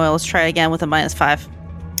flame bloom oil. Let's try again with a -5.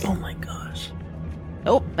 Oh my gosh.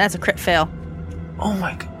 Oh, that's a crit fail. Oh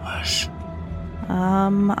my gosh.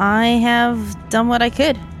 I have done what I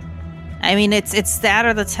could. I mean, it's that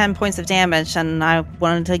or the 10 points of damage, and I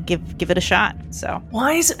wanted to give it a shot. So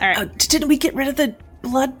Why is it? All right. Didn't we get rid of the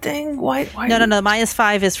blood thing? Why? no. The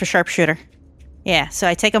 -5 is for sharpshooter. Yeah, so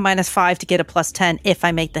I take a -5 to get a +10 if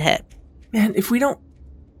I make the hit. Man, if we don't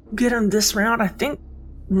get him this round, I think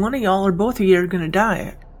one of y'all or both of you are gonna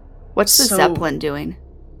die. What's the So- Zeppelin doing?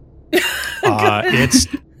 It's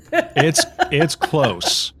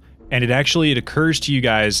close, and it occurs to you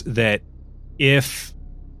guys that if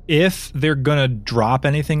they're gonna drop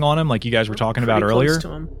anything on him, like you guys were talking about Pretty earlier, close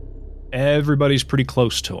to him. everybody's pretty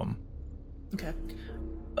close to him. Okay.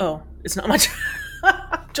 Oh, it's not much.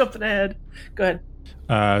 I'm jumping ahead. Go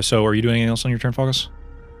ahead. So are you doing anything else on your turn, Focus?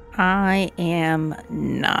 I am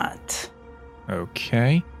not.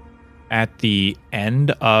 Okay. At the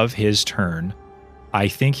end of his turn, I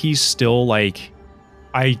think he's still like,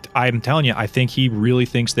 I'm telling you, I think he really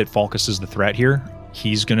thinks that Falcus is the threat here.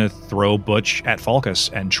 He's gonna throw Butch at Falcus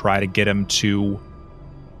and try to get him to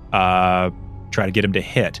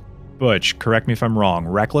hit. Butch, correct me if I'm wrong.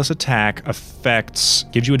 Reckless attack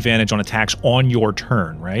gives you advantage on attacks on your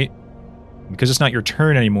turn, right? Because it's not your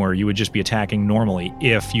turn anymore, you would just be attacking normally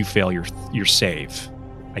if you fail your save,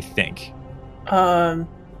 I think. I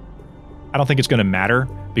don't think it's going to matter,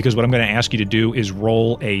 because what I'm going to ask you to do is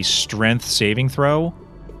roll a strength saving throw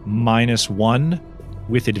 -1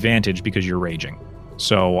 with advantage because you're raging.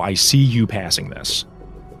 So I see you passing this.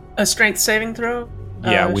 A strength saving throw?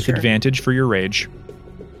 Yeah, with sure. advantage for your rage.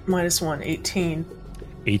 -1, 18.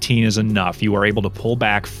 18 is enough. You are able to pull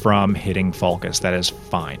back from hitting Falcus. That is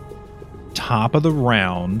fine. Top of the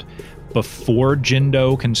round, before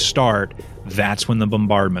Jindo can start, that's when the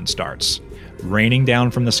bombardment starts. Raining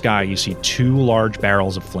down from the sky, you see 2 large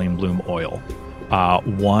barrels of flame bloom oil.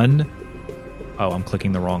 I'm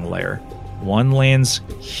clicking the wrong layer. One lands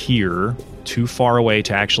here, too far away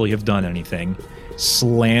to actually have done anything,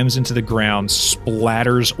 slams into the ground,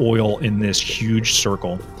 splatters oil in this huge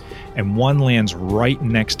circle, and one lands right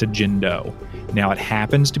next to Jindo. Now, it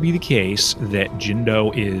happens to be the case that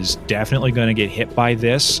Jindo is definitely going to get hit by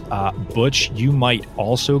this. Butch, you might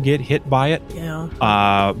also get hit by it. Yeah.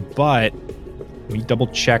 But let me double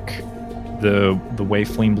check the way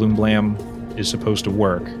Flame Bloom Blam is supposed to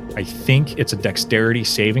work. I think it's a dexterity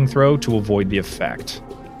saving throw to avoid the effect.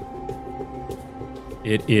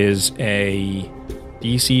 It is a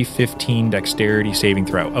DC 15 dexterity saving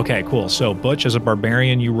throw. Okay, cool. So, Butch, as a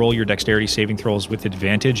barbarian, you roll your dexterity saving throws with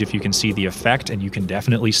advantage if you can see the effect, and you can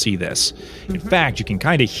definitely see this. In fact, you can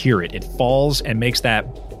kind of hear it. It falls and makes that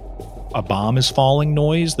a bomb is falling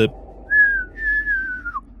noise. Go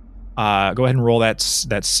ahead and roll that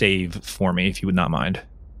save for me, if you would not mind.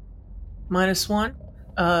 -1,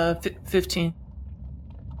 15.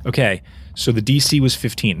 Okay, so the DC was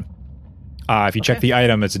 15. If you check the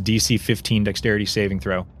item, it's a DC 15 dexterity saving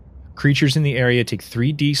throw. Creatures in the area take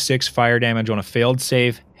 3d6 fire damage on a failed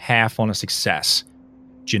save, half on a success.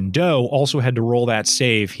 Jindo also had to roll that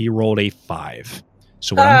save. He rolled a 5.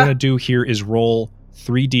 So what I'm going to do here is roll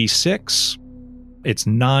 3d6. It's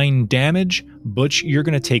 9 damage. Butch, you're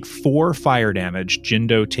going to take 4 fire damage.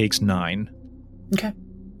 Jindo takes 9. Okay.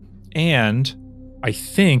 And I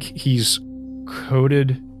think he's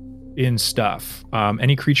coded in stuff.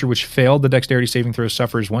 Any creature which failed the dexterity saving throw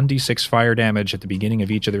suffers 1d6 fire damage at the beginning of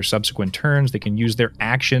each of their subsequent turns. They can use their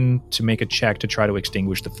action to make a check to try to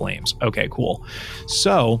extinguish the flames. Okay, cool.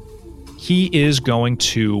 So he is going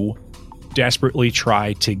to desperately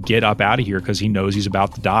try to get up out of here because he knows he's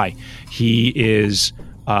about to die. He is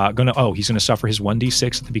he's gonna suffer his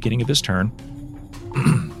 1d6 at the beginning of his turn.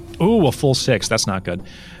 Ooh, a full 6. That's not good.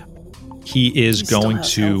 He is going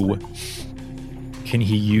to... Can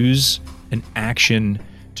he use an action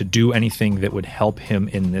to do anything that would help him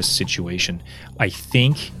in this situation? I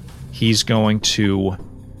think he's going to...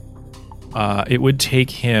 it would take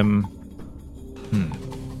him...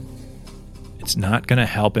 It's not going to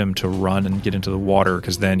help him to run and get into the water,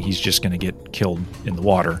 because then he's just going to get killed in the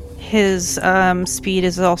water. His speed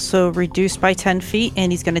is also reduced by 10 feet,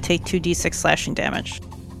 and he's going to take 2d6 slashing damage.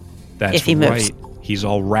 That's if he moves. right. He's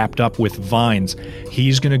all wrapped up with vines.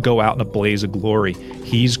 He's going to go out in a blaze of glory.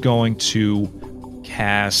 He's going to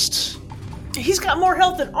cast... He's got more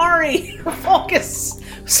health than Ari. Focus.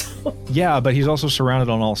 So... Yeah, but he's also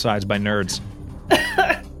surrounded on all sides by nerds.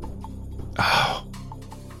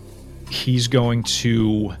 He's going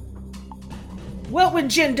to What would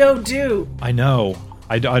Jindo do? I know.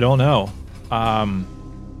 I don't know.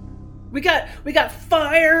 We got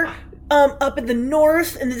fire up in the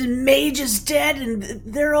north, and the mage is dead, and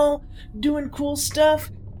they're all doing cool stuff.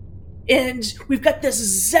 And we've got this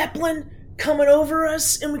zeppelin coming over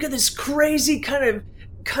us, and we got this crazy kind of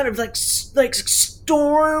like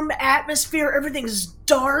storm atmosphere. Everything's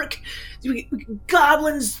dark. We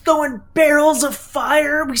goblins throwing barrels of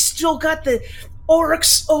fire. We still got the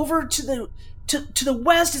orcs over to the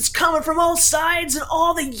west. It's coming from all sides, and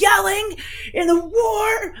all the yelling and the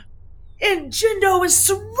war. And Jindo is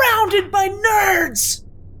surrounded by nerds.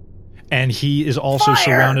 And he is also Fire!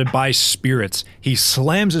 surrounded by spirits. He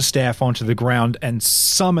slams his staff onto the ground and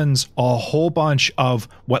summons a whole bunch of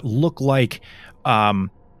what look like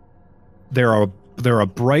they're a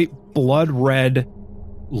bright blood red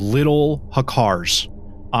little Hakars.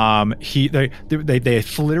 They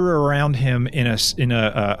flitter around him in a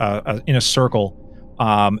circle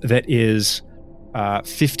that is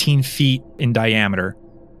 15 feet in diameter.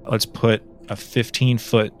 Let's put a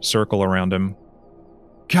 15-foot circle around him.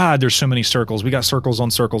 God, there's so many circles. We got circles on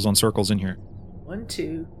circles on circles in here. 1,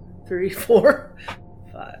 2, 3, 4,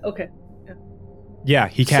 5. Okay. Yeah,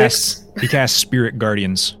 he casts Spirit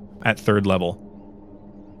Guardians at 3rd level.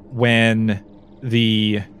 When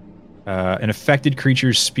an affected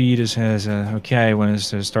creature's speed when it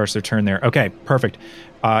starts their turn there. Okay, perfect.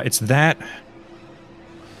 It's that.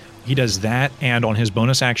 He does that, and on his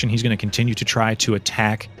bonus action, he's going to continue to try to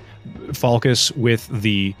attack Falcus with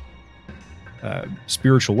the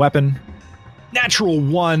spiritual weapon. Natural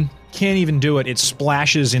 1. Can't even do it. It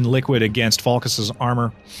splashes in liquid against Falcus's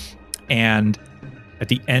armor, and at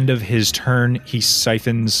the end of his turn, he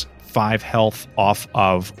siphons 5 health off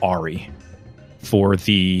of Ari for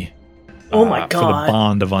the Oh my god! For the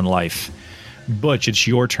bond of unlife. Butch, it's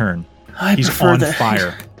your turn. He's prefer on the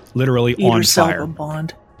fire, literally Eater on Selva fire.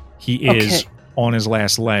 Bond. He is on his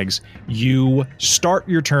last legs. You start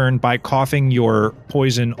your turn by coughing your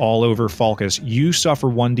poison all over Falcus. You suffer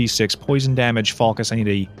 1d6 poison damage. Falcus, I need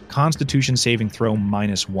a Constitution saving throw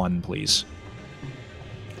 -1, please.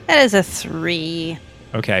 That is a 3.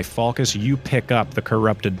 Okay, Falcus, you pick up the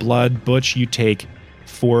corrupted blood. Butch, you take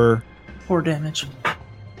 4... 4 damage.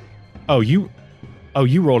 Oh, you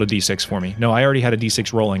rolled a d6 for me. No, I already had a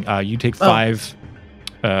d6 rolling. You take 5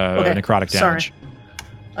 necrotic damage. Sorry.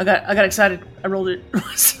 I got excited. I rolled it.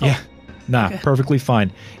 So, yeah. Perfectly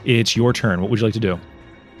fine. It's your turn. What would you like to do?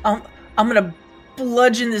 I'm gonna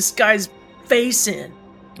bludgeon this guy's face in.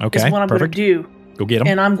 Okay, is what I'm perfect. gonna do. Go get him.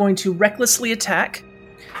 And I'm going to recklessly attack.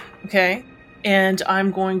 Okay. And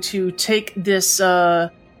I'm going to take this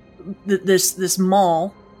this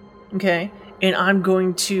maul. Okay. And I'm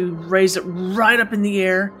going to raise it right up in the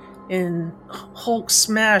air and Hulk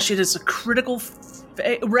smash. It is a critical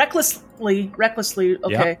recklessly.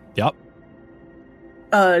 Okay. Yep.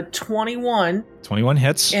 21. 21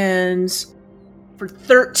 hits. And for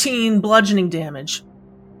 13 bludgeoning damage.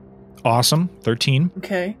 Awesome. 13.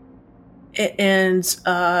 Okay. And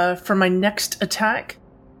for my next attack,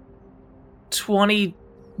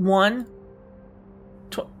 21.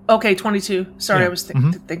 22. Sorry, Yeah. I was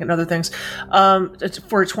thinking other things.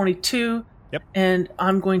 For 22. Yep. And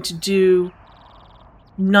I'm going to do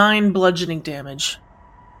 9 bludgeoning damage.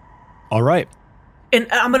 All right. And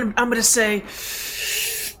I'm gonna say,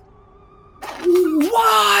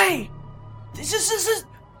 why? This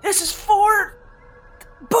is for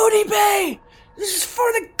Booty Bay. This is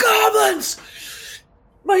for the goblins.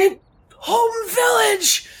 My home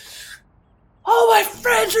village. All my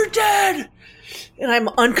friends are dead. And I'm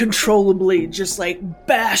uncontrollably just like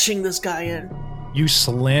bashing this guy in. You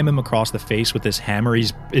slam him across the face with this hammer.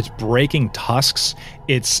 It's breaking tusks.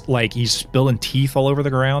 It's like he's spilling teeth all over the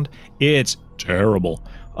ground. It's terrible.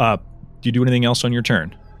 Do you do anything else on your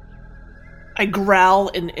turn? I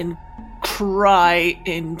growl and cry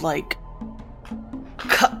and like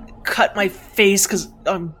cut my face because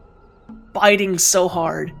I'm biting so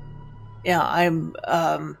hard. Yeah, I am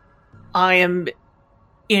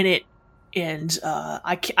in it, and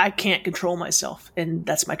I can't control myself, and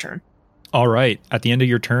that's my turn. All right. At the end of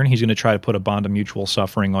your turn, he's going to try to put a bond of mutual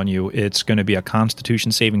suffering on you. It's going to be a Constitution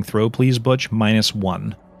saving throw, please, Butch,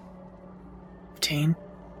 -1. 15.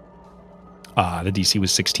 The DC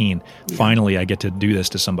was 16. Yeah. Finally, I get to do this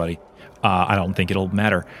to somebody. I don't think it'll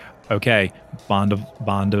matter. Okay, bond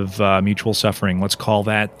of mutual suffering. Let's call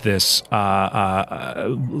that this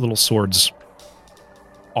little swords.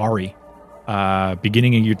 Ari,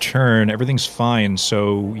 beginning of your turn, everything's fine,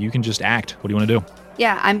 so you can just act. What do you want to do?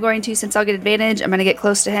 Yeah, I'm going to, since I'll get advantage, I'm going to get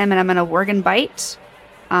close to him and I'm going to Worgen Bite.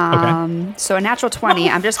 So a natural 20.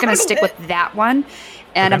 I'm just going to stick with that one.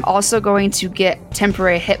 And I'm also going to get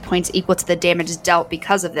temporary hit points equal to the damage dealt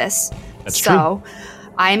because of this. That's so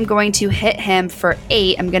I'm going to hit him for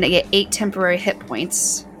 8. I'm going to get 8 temporary hit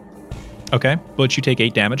points. Okay, Butch, you take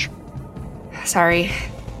 8 damage. Sorry.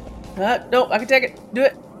 No, I can take it. Do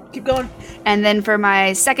it. Keep going. And then for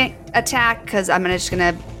my second attack, because I'm just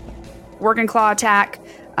going to working claw attack,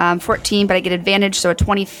 14, but I get advantage, so a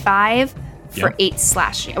 25 for 8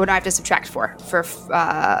 slashing. Oh, no, I have to subtract 4 for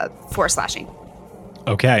 4 slashing.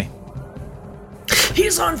 Okay.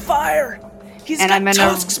 He's on fire. He's And got I'm gonna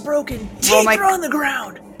tusks broken. roll Teeth my- are on the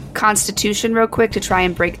ground. Constitution real quick to try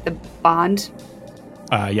and break the bond.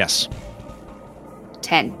 Yes.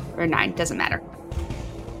 10 or 9, doesn't matter.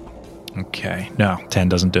 Okay. No, 10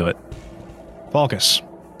 doesn't do it. Falcus.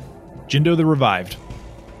 Jindo the Revived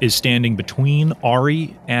is standing between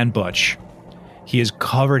Ari and Butch. He is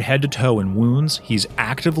covered head to toe in wounds. He's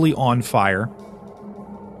actively on fire.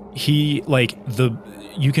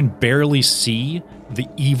 You can barely see the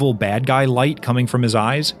evil bad guy light coming from his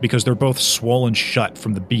eyes because they're both swollen shut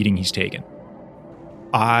from the beating he's taken.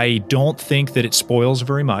 I don't think that it spoils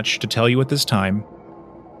very much to tell you at this time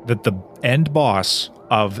that the end boss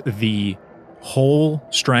of the whole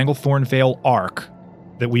Stranglethorn Vale arc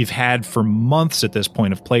that we've had for months at this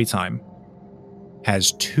point of playtime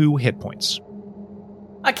has 2 hit points.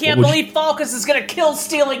 I can't What would believe Falcus is gonna kill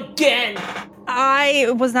Steel again.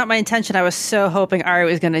 It was not my intention. I was so hoping Ari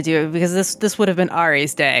was going to do it because this would have been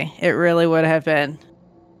Ari's day. It really would have been.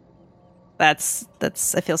 That's.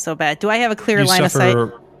 I feel so bad. Do I have a clear You line of sight?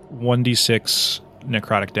 suffer 1d6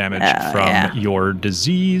 necrotic damage from yeah. your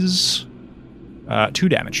disease. 2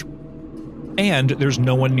 damage. And there's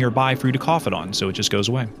no one nearby for you to cough it on, so it just goes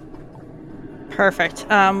away. Perfect.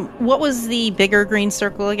 What was the bigger green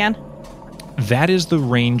circle again? That is the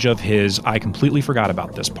range of his... I completely forgot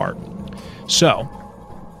about this part. So,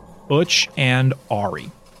 Butch and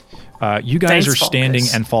Ari. You guys Thanks, are standing,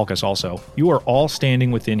 Falcus. and Falcus also. You are all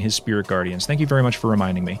standing within his Spirit Guardians. Thank you very much for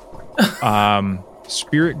reminding me.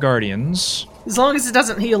 Spirit Guardians... As long as it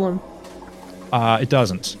doesn't heal him. It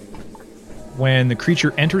doesn't. When the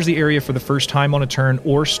creature enters the area for the first time on a turn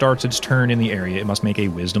or starts its turn in the area, it must make a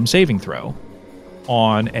Wisdom saving throw.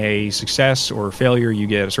 On a success or failure, you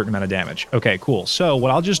get a certain amount of damage. Okay, cool. So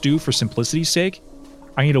what I'll just do for simplicity's sake,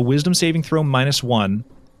 I need a Wisdom saving throw -1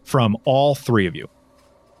 from all 3 of you.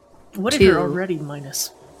 What if 2. you're already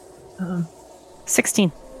minus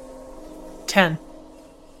 16. 10?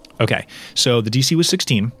 Okay, so the DC was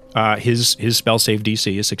 16. His spell save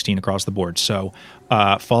DC is 16 across the board. So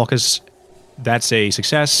Falcus, that's a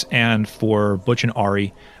success, and for Butch and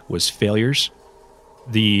Ari was failures.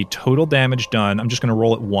 The total damage done, I'm just going to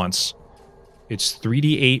roll it once. It's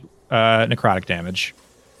 3d8 necrotic damage.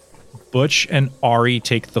 Butch and Ari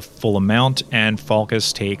take the full amount, and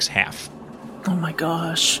Falcus takes half. Oh my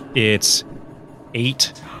gosh. It's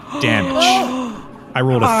 8 damage. I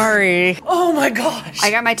rolled a... Ari. Oh my gosh.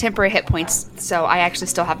 I got my temporary hit points, so I actually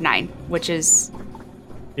still have 9, which is...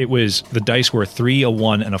 It was... The dice were a 3, a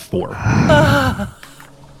 1, and a 4.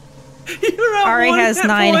 Ari has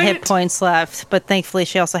 9 hit points left, but thankfully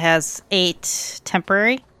she also has 8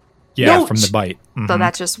 temporary. Yeah, No, from the bite. Mhm. So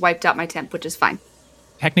that just wiped out my temp, which is fine.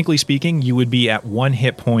 Technically speaking, you would be at 1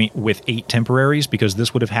 hit point with 8 temporaries because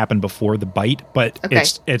this would have happened before the bite, but Okay.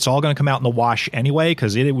 it's all going to come out in the wash anyway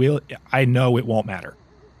because it will. I know it won't matter.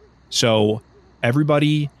 So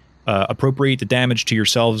everybody appropriate the damage to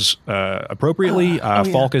yourselves appropriately. yeah.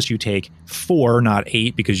 Falcus, you take 4, not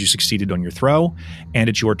 8, because you succeeded on your throw, and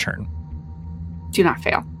it's your turn. Do not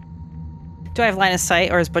fail. Do I have line of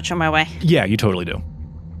sight, or is Butch on my way? Yeah, you totally do.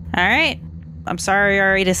 All right. I'm sorry,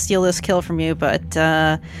 Ari, to steal this kill from you, but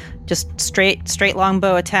just straight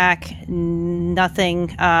longbow attack.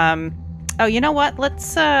 Nothing. Oh, you know what?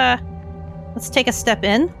 Let's take a step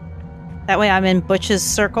in. That way, I'm in Butch's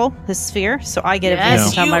circle, his sphere, so I get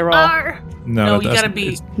advantage on my roll. No, you that's- gotta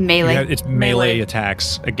be Melee. It's melee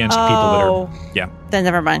attacks against people that are. Yeah. Then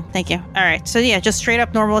never mind. Thank you. All right. So yeah, just straight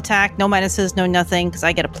up normal attack, no minuses, no nothing, because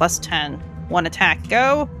I get a +10. 1 attack.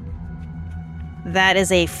 Go. That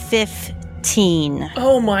is a 15.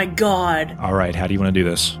 Oh my god. All right. How do you want to do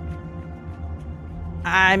this?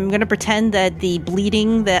 I'm gonna pretend that the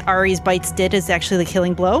bleeding that Ari's bites did is actually the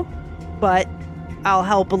killing blow, but I'll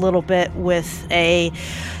help a little bit with I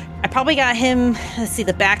probably got him, let's see,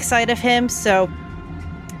 the backside of him, so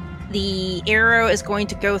the arrow is going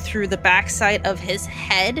to go through the backside of his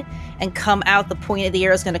head and come out. The point of the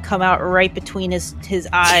arrow is going to come out right between his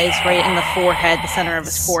eyes, right in the forehead, the center of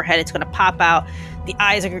his forehead. It's going to pop out. The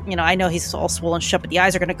eyes are, I know he's all swollen shut, but the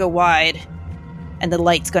eyes are going to go wide. and the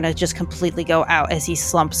light's going to just completely go out as he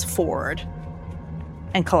slumps forward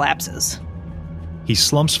and collapses. He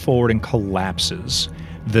slumps forward and collapses.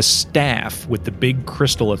 The staff with the big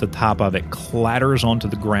crystal at the top of it clatters onto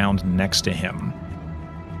the ground next to him.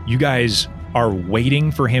 You guys are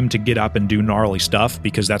waiting for him to get up and do gnarly stuff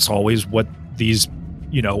because that's always what these,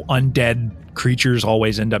 undead creatures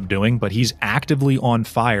always end up doing, but he's actively on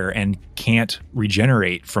fire and can't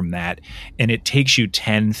regenerate from that. And it takes you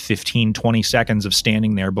 10, 15, 20 seconds of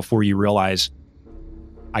standing there before you realize,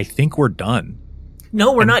 I think we're done.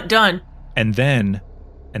 No, we're not done. And then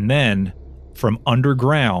from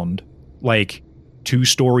underground, like 2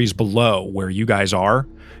 stories below where you guys are,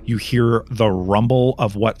 you hear the rumble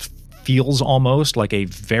of what feels almost like a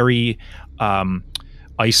very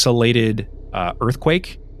isolated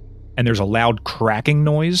earthquake. And there's a loud cracking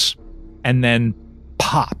noise, and then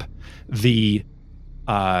pop, the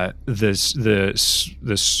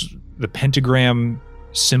pentagram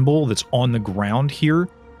symbol that's on the ground here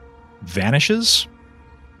vanishes.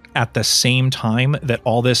 At the same time that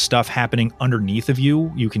all this stuff happening underneath of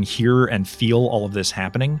you, you can hear and feel all of this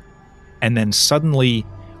happening. And then suddenly,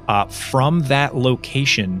 from that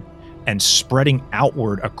location and spreading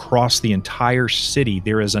outward across the entire city,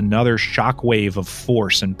 there is another shockwave of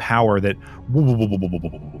force and power that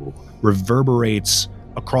reverberates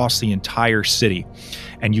across the entire city.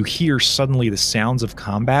 And you hear suddenly the sounds of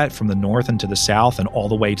combat from the north and to the south and all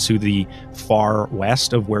the way to the far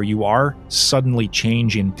west of where you are suddenly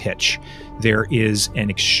change in pitch. There is an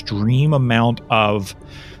extreme amount of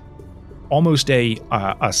almost a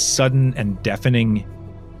sudden and deafening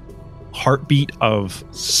heartbeat of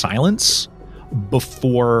silence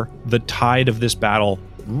before the tide of this battle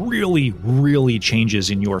really, really changes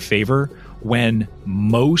in your favor, when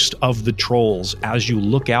most of the trolls, as you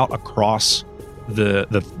look out across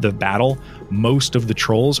the battle, most of the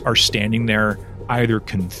trolls are standing there either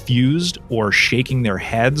confused or shaking their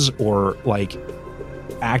heads or like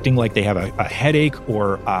acting like they have a headache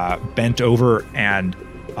or bent over and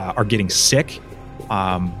are getting sick.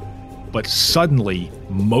 But suddenly,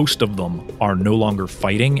 most of them are no longer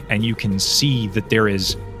fighting, and you can see that there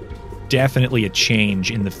is definitely a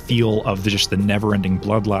change in the feel of just the never-ending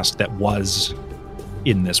bloodlust that was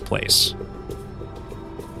in this place.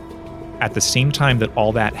 At the same time that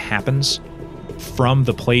all that happens, from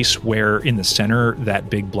the place where in the center that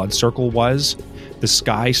big blood circle was, the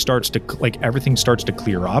sky starts to, everything starts to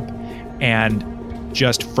clear up, and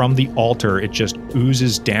just from the altar, it just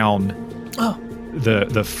oozes down. Oh.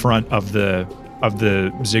 The front of the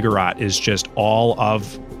ziggurat is just all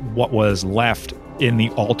of what was left in the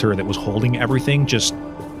altar that was holding everything just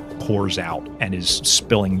pours out and is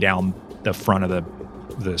spilling down the front of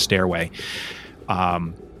the stairway.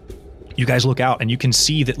 You guys look out and you can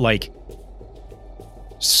see that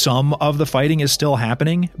some of the fighting is still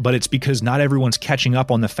happening, but it's because not everyone's catching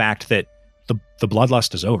up on the fact that the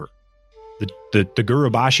bloodlust is over. The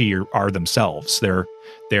Gurubashi are themselves. They're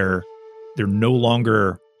no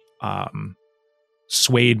longer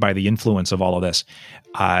swayed by the influence of all of this.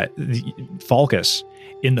 Falcus,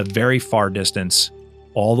 in the very far distance,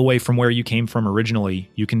 all the way from where you came from originally,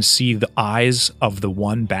 you can see the eyes of the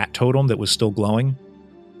one bat totem that was still glowing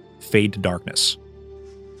fade to darkness.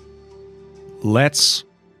 Let's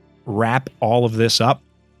wrap all of this up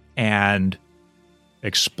and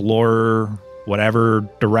explore whatever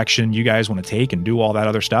direction you guys want to take and do all that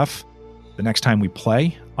other stuff the next time we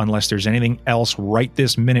play, unless there's anything else right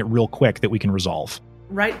this minute real quick that we can resolve.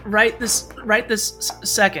 Right this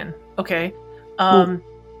second. Okay.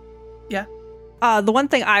 Yeah. The one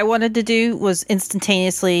thing I wanted to do was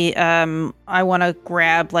instantaneously, I want to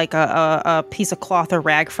grab a piece of cloth or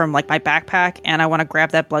rag from my backpack, and I want to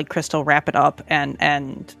grab that blood crystal, wrap it up,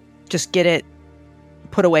 and just get it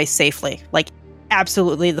put away safely.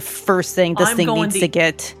 Absolutely the first thing this thing needs to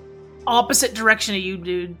get. Opposite direction of you,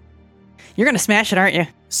 dude. You're going to smash it, aren't you?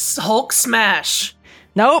 Hulk smash.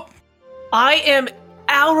 Nope. I am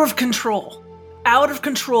out of control,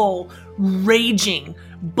 raging,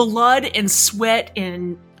 blood and sweat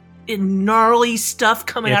and gnarly stuff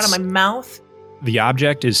coming out of my mouth. The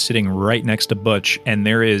object is sitting right next to Butch, and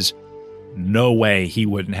there is no way he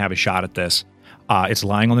wouldn't have a shot at this. It's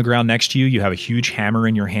lying on the ground next to you. You have a huge hammer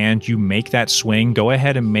in your hand. You make that swing. Go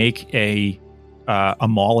ahead and make a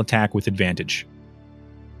maul attack with advantage.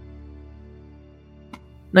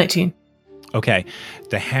 19. Okay.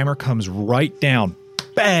 The hammer comes right down.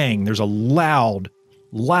 Bang! There's a loud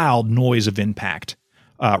noise of impact.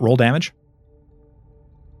 Roll damage.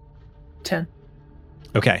 10.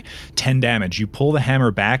 Okay. 10 damage. You pull the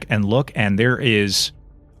hammer back and look, and there is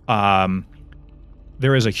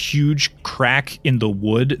there is a huge crack in the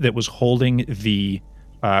wood that was holding the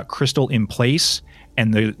crystal in place,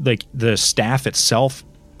 and the staff itself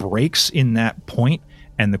breaks in that point,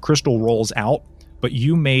 and the crystal rolls out. But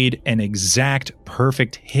you made an exact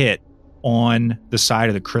perfect hit on the side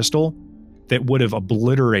of the crystal that would have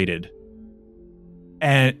obliterated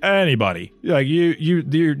anybody. Like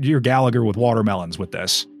you're Gallagher with watermelons with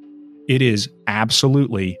this. It is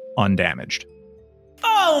absolutely undamaged.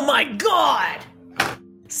 Oh my god!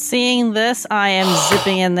 Seeing this, I am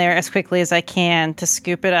zipping in there as quickly as I can to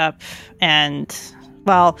scoop it up. And,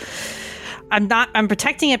 well, I'm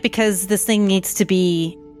protecting it because this thing needs to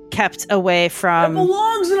be kept away from... It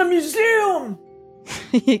belongs in a museum!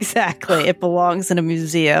 Exactly. It belongs in a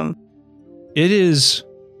museum. It is...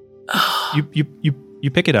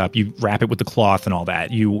 You pick it up, you wrap it with the cloth and all that.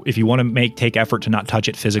 If you want to take effort to not touch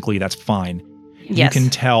it physically, that's fine. Yes. You can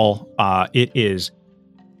tell it is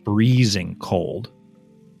freezing cold.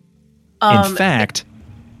 In fact,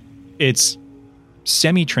 it's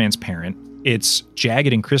semi-transparent. It's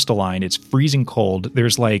jagged and crystalline. It's freezing cold.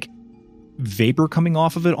 There's like vapor coming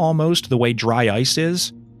off of it almost, the way dry ice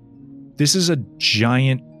is. This is a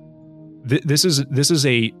giant... This is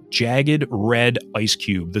a jagged red ice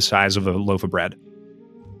cube the size of a loaf of bread.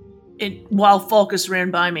 While Falcus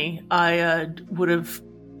ran by me, I would have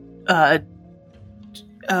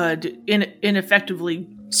ineffectively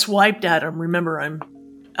swiped at him. Remember, I'm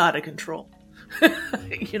out of control.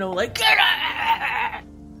 You know, like, get out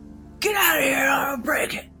of here, I'll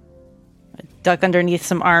break it. Duck underneath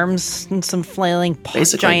some arms and some flailing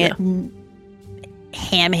giant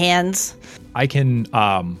ham hands. I can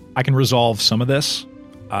resolve some of this.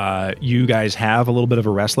 You guys have a little bit of a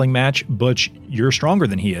wrestling match. Butch, you're stronger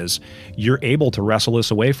than he is. You're able to wrestle this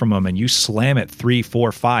away from him, and you slam it 3,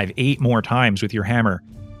 4, 5, 8 more times with your hammer.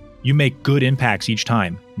 You make good impacts each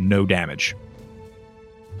time. No damage.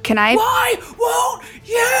 Can I? Why won't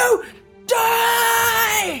you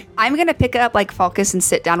die? I'm going to pick it up like Falcus and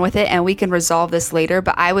sit down with it, and we can resolve this later,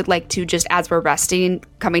 but I would like to just, as we're resting,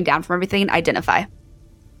 coming down from everything, identify.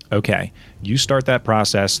 Okay, you start that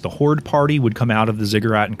process. The Horde party would come out of the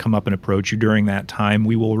ziggurat and come up and approach you during that time.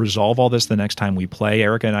 We will resolve all this the next time we play.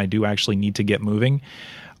 Erica and I do actually need to get moving.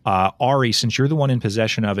 Ari, since you're the one in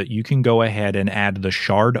possession of it, you can go ahead and add the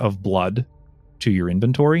Shard of Blood to your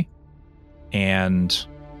inventory. And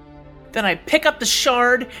then I pick up the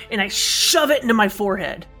shard and I shove it into my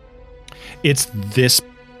forehead. It's the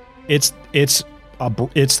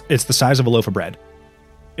size of a loaf of bread.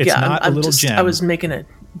 It's not a little gem. I was making a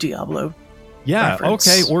Diablo. Yeah, reference,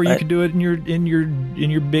 okay. Or you could do it in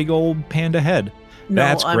your big old panda head. No,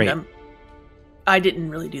 that's great. I didn't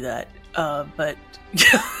really do that. But we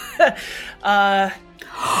can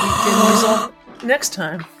resolve next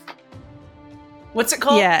time. What's it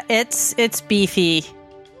called? Yeah, it's beefy,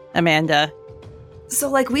 Amanda. So,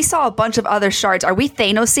 like, we saw a bunch of other shards. Are we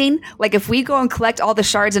Thanosing? Like, if we go and collect all the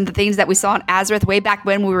shards and the things that we saw in Azereth way back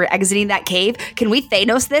when we were exiting that cave, can we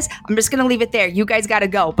Thanos this? I'm just going to leave it there. You guys got to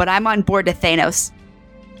go, but I'm on board to Thanos.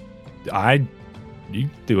 You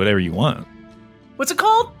do whatever you want. What's it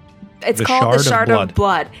called? It's called the Shard of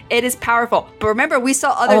Blood. It is powerful. But remember, we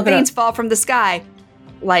saw other things fall from the sky.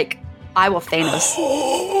 Like, I will Thanos.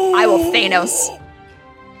 I will Thanos.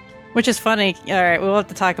 Which is funny. All right, we'll have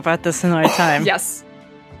to talk about this another time. Yes.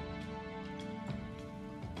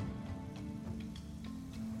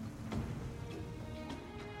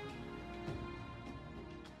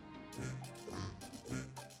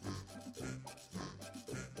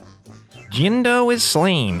 Jindo is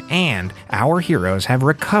slain, and our heroes have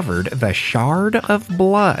recovered the Shard of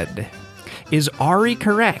Blood. Is Ari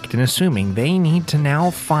correct in assuming they need to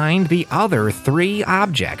now find the other 3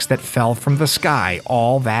 objects that fell from the sky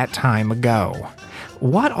all that time ago?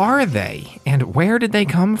 What are they, and where did they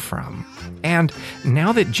come from? And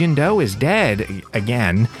now that Jindo is dead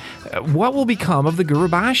again, what will become of the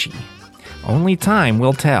Gurubashi? Only time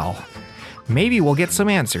will tell. Maybe we'll get some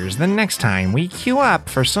answers the next time we queue up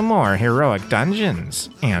for some more heroic Dungeons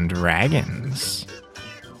and Dragons.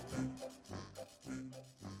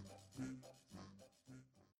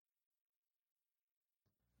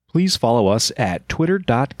 Please follow us at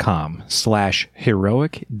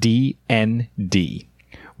twitter.com/heroicdnd,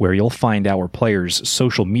 where you'll find our players'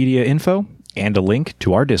 social media info and a link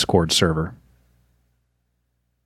to our Discord server.